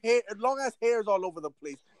I have hair, long ass hairs all over the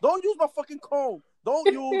place. Don't use my fucking comb. Don't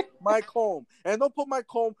use my comb. And don't put my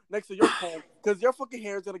comb next to your comb, because your fucking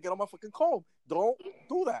hair is gonna get on my fucking comb. Don't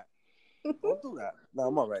do that. Don't do that. No,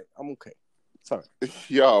 I'm all right. I'm okay. Sorry.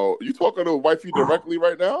 Yo, you talking to wifey directly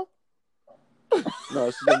right now? No,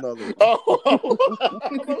 she's another one.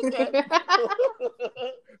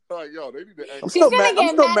 Yo, they need to. I'm still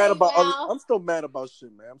mad about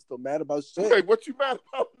shit, man. I'm still mad about shit. Wait, what you mad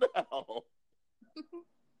about now?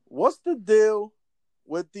 What's the deal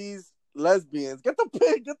with these lesbians? Get the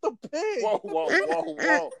pig. Whoa.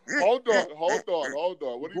 Hold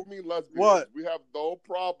on. What do you mean lesbians? What? We have no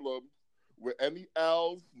problem with any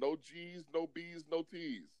L's, no G's, no B's, no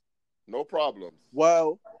T's. No problems.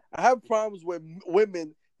 Well, I have problems with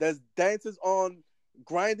women that's dances on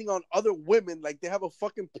grinding on other women like they have a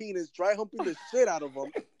fucking penis, dry humping the shit out of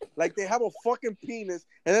them like they have a fucking penis,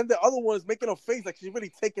 and then the other one is making a face like she's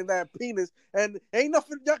really taking that penis, and ain't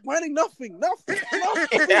nothing, you're grinding nothing. I'm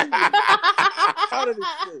tired of this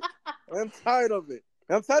shit. I'm tired of it.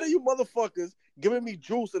 I'm tired of you motherfuckers giving me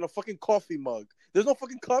juice in a fucking coffee mug. There's no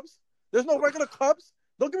fucking cups. There's no regular cups.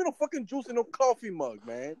 Don't give me no fucking juice in no coffee mug,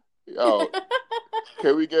 man. Yo,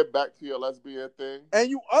 can we get back to your lesbian thing?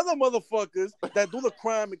 And you other motherfuckers that do the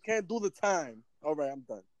crime and can't do the time. All right, I'm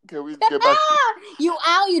done. Can we get back to... You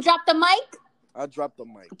dropped the mic? I dropped the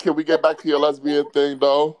mic. Can we get back to your lesbian thing,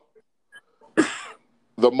 though?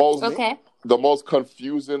 The most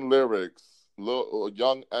confusing lyrics.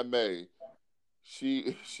 Young M.A.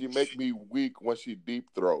 She make me weak when she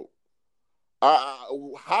deep throat.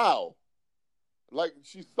 How? Like,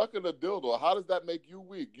 she's sucking a dildo. How does that make you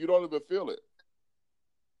weak? You don't even feel it.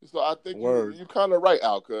 So I think you're kind of right,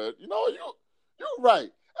 Alcud. You know, you're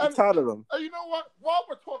right. And, I'm tired of them. And you know what? While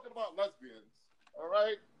we're talking about lesbians, all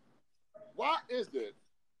right, why is it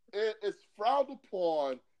is frowned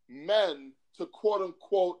upon men to, quote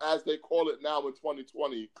unquote, as they call it now in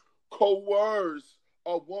 2020, coerce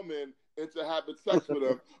a woman into having sex with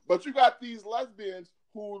them? But you got these lesbians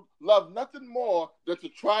who love nothing more than to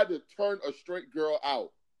try to turn a straight girl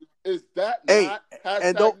out. Is that not hashtag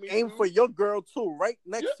and don't me aim too? For your girl too, right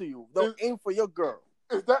next to you. Don't aim for your girl.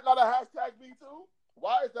 Is that not a hashtag me too?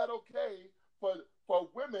 Why is that okay for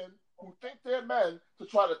women who think they're men to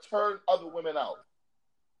try to turn other women out?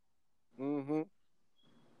 Mm-hmm.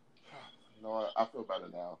 You know, I feel better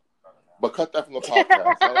now. But cut that from the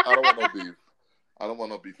podcast. I don't want no beef. I don't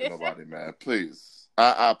want no beef with nobody, man. Please.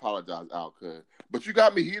 I apologize, Alcud. But you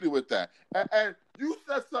got me heated with that. And you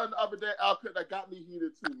said something the other day, Alcud, that got me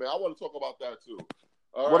heated too, man. I want to talk about that too.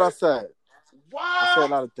 All what right? I said? I said a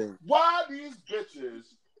lot of things. Why these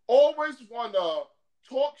bitches always want to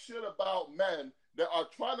talk shit about men that are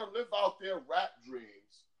trying to live out their rap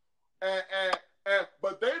dreams,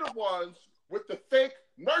 but they the ones with the fake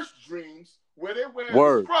nurse dreams where they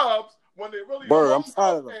wear scrubs when they really are I'm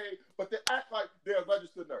tired of them. but they act like they're a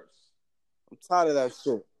registered nurse. I'm tired of that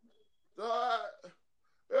shit.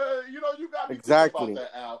 You know, you got me exactly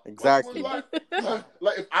about that, Al. Exactly. Like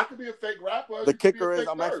if I could be a fake rapper, the kicker is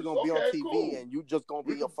I'm nurse. actually gonna be on TV, and you just gonna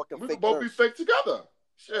be a fucking fake. We can both be fake together.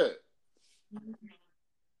 Shit.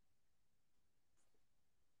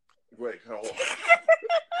 Wait, hold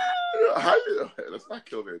on. Let's not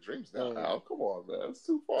kill their dreams now, Al. Come on, man. It's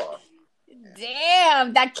too far.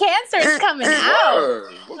 Damn, that cancer is coming out.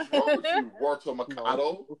 What's wrong with you, Walter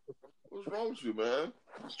Mercado? What's wrong with you, man?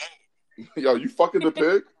 Yo, you fucking the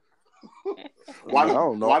pig? I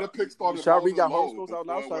don't know. Why the pig started? Shall we got horoscopes out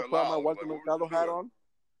now? So I put my Walter Mercado hat on.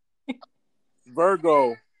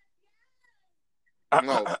 Virgo.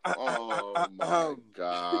 No. Oh my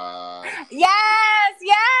god.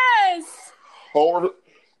 Yes.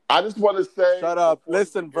 I just want to say, Shut up. before you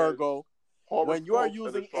Listen, begin, Virgo. When you are horoscopes and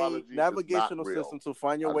using a astrology is navigational not real. system to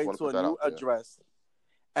find your I just way wanna to put a that new out there. address,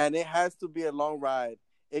 and it has to be a long ride,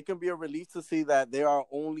 it can be a relief to see that there are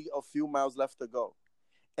only a few miles left to go.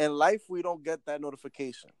 In life, we don't get that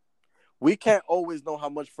notification. We can't always know how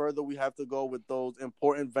much further we have to go with those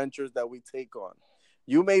important ventures that we take on.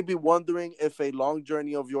 You may be wondering if a long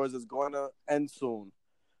journey of yours is going to end soon,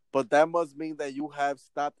 but that must mean that you have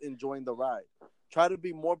stopped enjoying the ride. Try to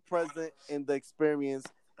be more present in the experience,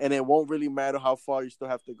 and it won't really matter how far you still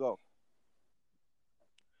have to go.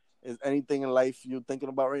 Is anything in life you thinking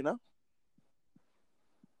about right now?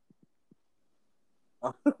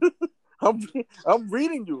 I'm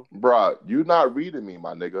reading you. Bruh, you not reading me,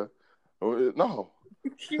 my nigga. No.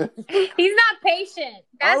 He's not patient. I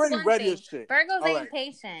That's already one read thing. your shit. Virgos All ain't right.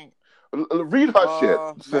 patient. Read her shit.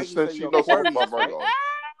 Maggie Since said she you're knows so much Aquarius, about Virgo.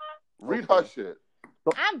 Read Okay. her shit.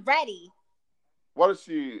 I'm ready. What is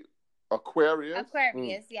she? Aquarius?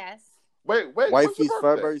 Aquarius, yes. Wait. What's Wifey's your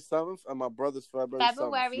birthday? February 7th, and my brother's February 7th.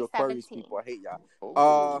 February You Aquarius 17th. people, I hate y'all.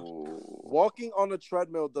 Oh. Walking on a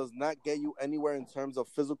treadmill does not get you anywhere in terms of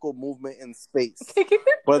physical movement in space.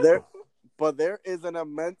 but there is an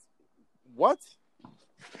immense what?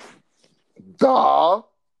 Duh.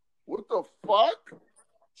 What the fuck?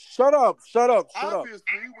 Shut up. Obviously,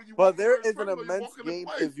 when you But walk there on a is an treadmill, you're immense walking in gain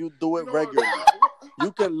place. if you do it You know what? regularly.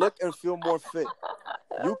 You can look and feel more fit.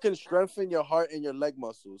 You can strengthen your heart and your leg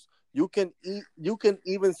muscles. You can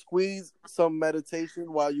even squeeze some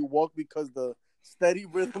meditation while you walk because the steady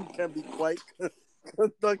rhythm can be quite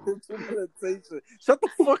conductive to meditation. Shut the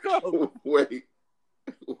fuck up. Wait.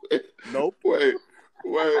 Nope. Wait.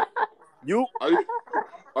 You Are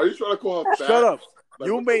you trying to call her fat? shut up. Like,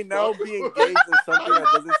 You what may the now fuck? be engaged in something that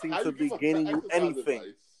doesn't seem How to you be give her gaining you exercise anything.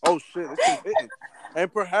 advice? Oh shit, this is hitting.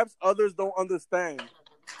 And perhaps others don't understand.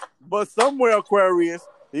 But somewhere, Aquarius,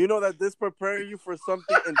 you know that this preparing you for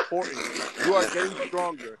something important. You are getting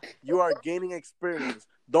stronger. You are gaining experience.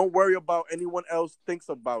 Don't worry about anyone else thinks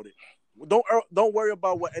about it. Don't worry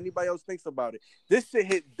about what anybody else thinks about it. This shit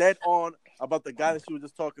hit dead on about the guy that she was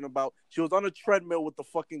just talking about. She was on a treadmill with the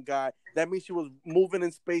fucking guy. That means she was moving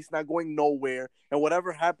in space, not going nowhere. And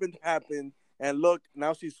whatever happened, happened. And look,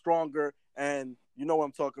 now she's stronger. And you know what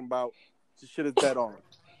I'm talking about. This shit is dead on.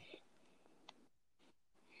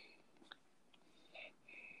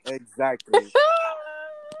 Exactly.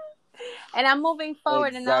 And I'm moving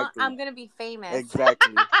forward, and now Exactly. I'm gonna be famous.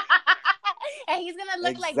 Exactly. And he's gonna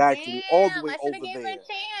look like, Exactly. damn, All the way I should have over gave her a there.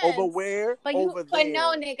 chance. Over where? But Over but there.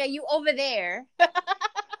 no, nigga, you over there.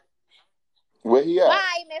 Where he at?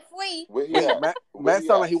 Bye, me fui. Where he Wait, at? man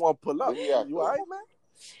sound like he want to pull up. Where he at, You though? all right, man?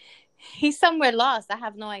 He's somewhere lost. I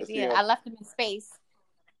have no Is idea. he I left him in space.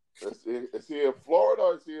 Is he in Florida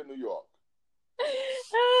or is he in New York?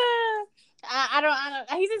 I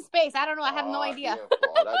don't. He's in space. I don't know. I have no idea.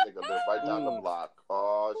 That nigga live right down the block.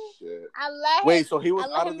 Oh shit. I let Wait, him. so he was I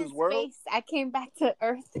let out of him this in world? space. I came back to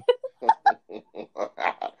Earth.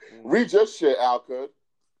 Read your shit, Alcud.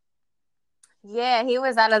 Yeah, he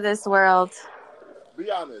was out of this world. Be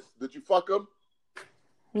honest. Did you fuck him?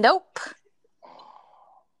 Nope.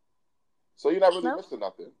 So you're not really Nope. missing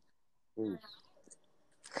nothing. Well,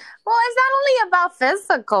 it's not only about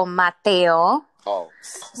physical, Mateo. Oh.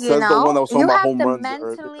 You Says know, the one that was talking you about have home to runs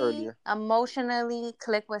mentally, earlier. emotionally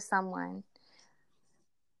click with someone.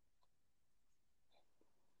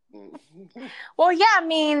 Well, yeah, I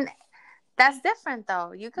mean, that's different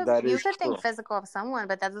though. You could That is think true. physical of someone,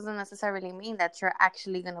 but that doesn't necessarily mean that you're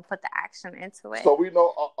actually gonna put the action into it. So we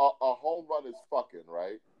know a home run is fucking,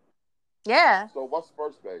 right? Yeah, So what's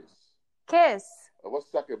first base? kiss, And what's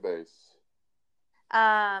second base?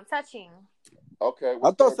 touching, Okay. I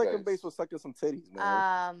What's thought third second base was sucking some titties,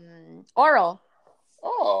 man. oral.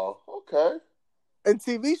 Oh, okay. And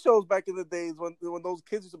TV shows back in the days when those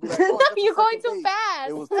kids used to be like, "Oh, I got to You're going second too base." fast.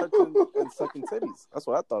 It was touching and sucking titties. That's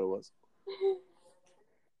what I thought it was.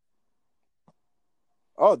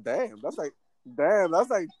 Oh damn, that's like third. I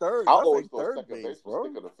That's always like thought third second base, base was bro.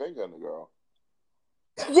 sticking a finger in the girl.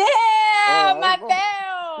 Yeah, I don't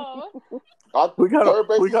Mateo. We got third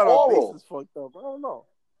base our is oral. bases fucked up. I don't know.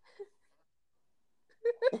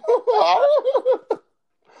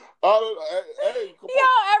 Hey, come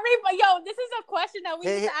Yo, this is a question that we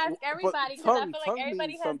Hey, need to ask but everybody because I tongue- feel like tongue everybody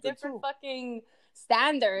means has something, different too. fucking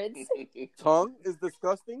standards. Tongue is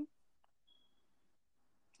disgusting.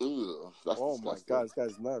 Ugh, that's Oh disgusting. my god, this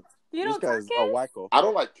guy's nuts. You This don't guy's kiss? a wacko. I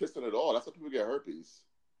don't like kissing at all. That's how people get herpes.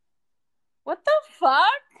 What the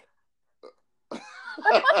fuck?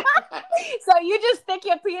 So you just stick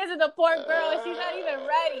your penis in the poor girl and she's not even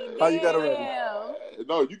ready. How you got her ready? Damn.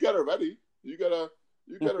 No, you get her ready. You get her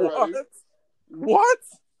What? ready. What?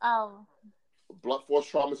 Oh. Blunt force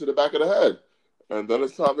trauma to the back of the head. And then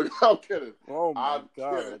it's time to go. I'm kidding. Oh my I'm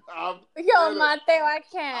God. kidding. I'm Yo, kidding. Mateo, I I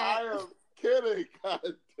can't. am kidding. God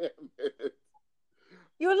damn it.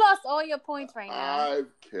 You lost all your points right now. I'm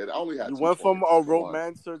kidding. I only had You 2 went from points. a Come on.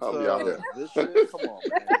 romancer Help me out to here. this shit. Come on,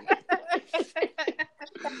 man.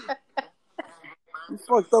 You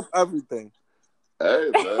fucked up everything. Hey,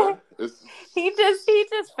 man. It's... He just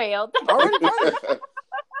failed. I already got it.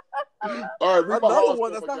 All right, read my Another one.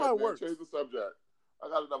 horoscope That's not again, how it man. works. Change the subject. I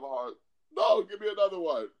got another hard. No, give me another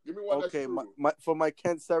one. Give me one Okay, that's true. for my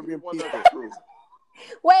Give me Cancerian one people. that's true.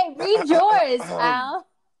 Wait, read yours, Al.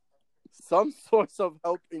 Some source of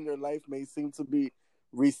help in your life may seem to be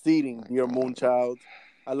receding, dear Moonchild.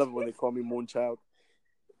 I love it when they call me Moonchild.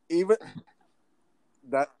 Even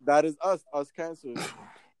that is us Cancers.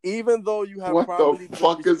 Even though you have What probably the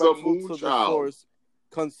fuck been is a respectful to the Moonchild? source,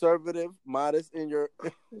 conservative, modest in your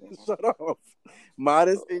shut up,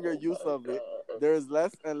 modest in your use of it, there is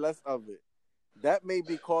less and less of it. That may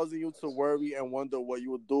be causing you to worry and wonder what you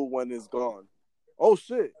will do when it's gone. Oh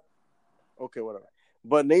shit. Okay, whatever.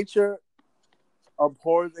 But nature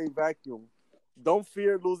abhors a vacuum. Don't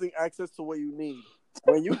fear losing access to what you need.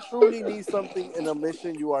 When you truly need something in a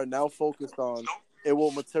mission you are now focused on, it will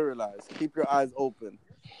materialize. Keep your eyes open.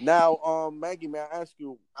 Now, Maggie, may I ask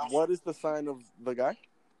you, what is the sign of the guy?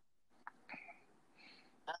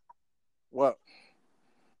 What?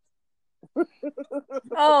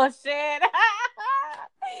 Oh shit.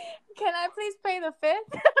 Can I please play the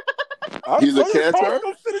fifth? He's a Cancer?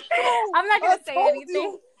 I'm not gonna say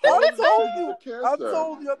anything. I told He's you. a Cancer. I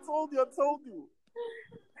told you.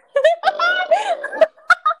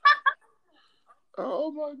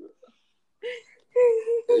 Oh my god.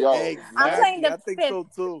 Yo, Exactly. I'm playing the I think fifth. so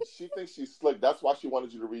too. She thinks she's slick. That's why she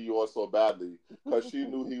wanted you to read yours so badly. Because she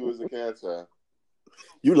knew he was a Cancer.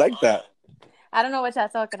 You like that. I don't know what y'all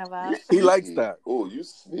talking about. He likes that. Oh, you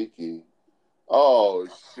sneaky. Oh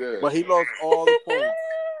shit. But he lost all the points.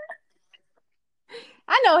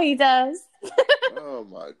 I know he does. Oh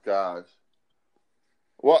my gosh.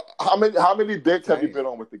 Well, how many dates have you been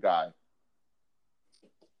on with the guy?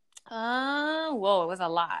 Whoa, it was a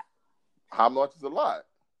lot. How much is a lot?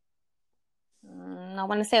 I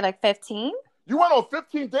want to say like 15. You went on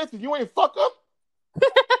 15 dates and you ain't fuck up?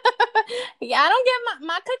 Yeah, I don't get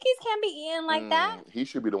my cookies can't be eaten like that. He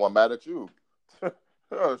should be the one mad at you.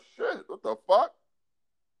 Oh shit! What the fuck?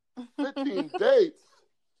 15 dates.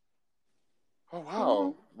 Oh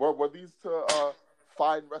wow. Were these to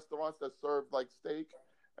fine restaurants that serve like steak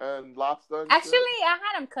and lobster? And Actually, I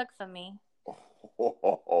had him cook for me.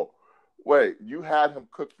 Wait, you had him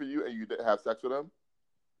cook for you and you didn't have sex with him?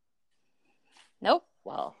 Nope.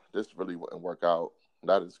 Wow, this really wouldn't work out.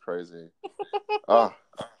 That is crazy.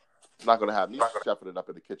 Not gonna have me chefing it up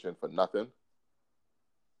in the kitchen for nothing.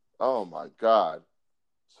 Oh my god.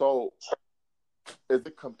 So, is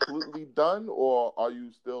it completely done, or are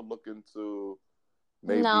you still looking to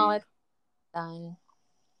maybe? No, it's done.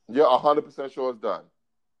 You're 100% sure it's done.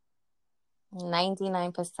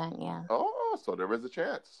 99%, yeah. Oh, so there is a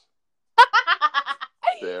chance.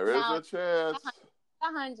 There is a chance.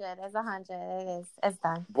 100. It's 100. It is. It's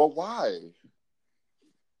done. But why?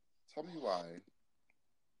 Tell me why.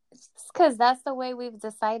 It's because that's the way we've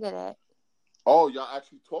decided it. Oh, y'all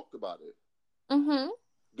actually talked about it. Mm-hmm.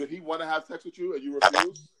 Did he want to have sex with you and you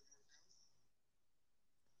refused?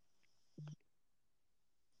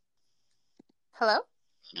 Hello?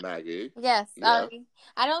 Maggie. Yes. Yeah.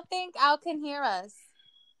 I don't think Al can hear us.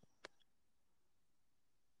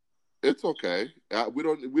 It's okay. We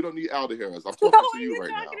don't need Al to hear us. I'm talking to you right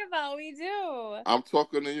now. What are you talking about? We do. I'm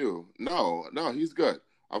talking to you. No, he's good.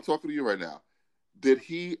 I'm talking to you right now. Did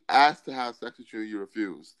he ask to have sex with you and you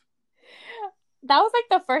refused? That was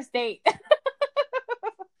like the first date.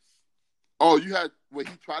 Oh, he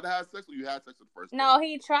tried to have sex or you had sex at the first date? No,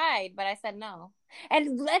 he tried, but I said no.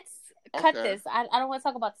 And let's cut this. I don't want to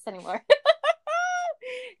talk about this anymore.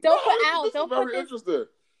 Don't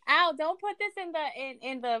put this in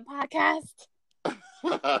the podcast.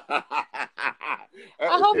 I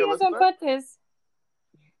hope he doesn't put this.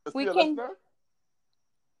 We can.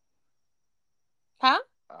 Huh?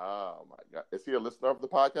 Oh my god! Is he a listener of the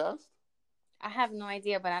podcast? I have no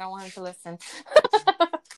idea, but I don't want him to listen.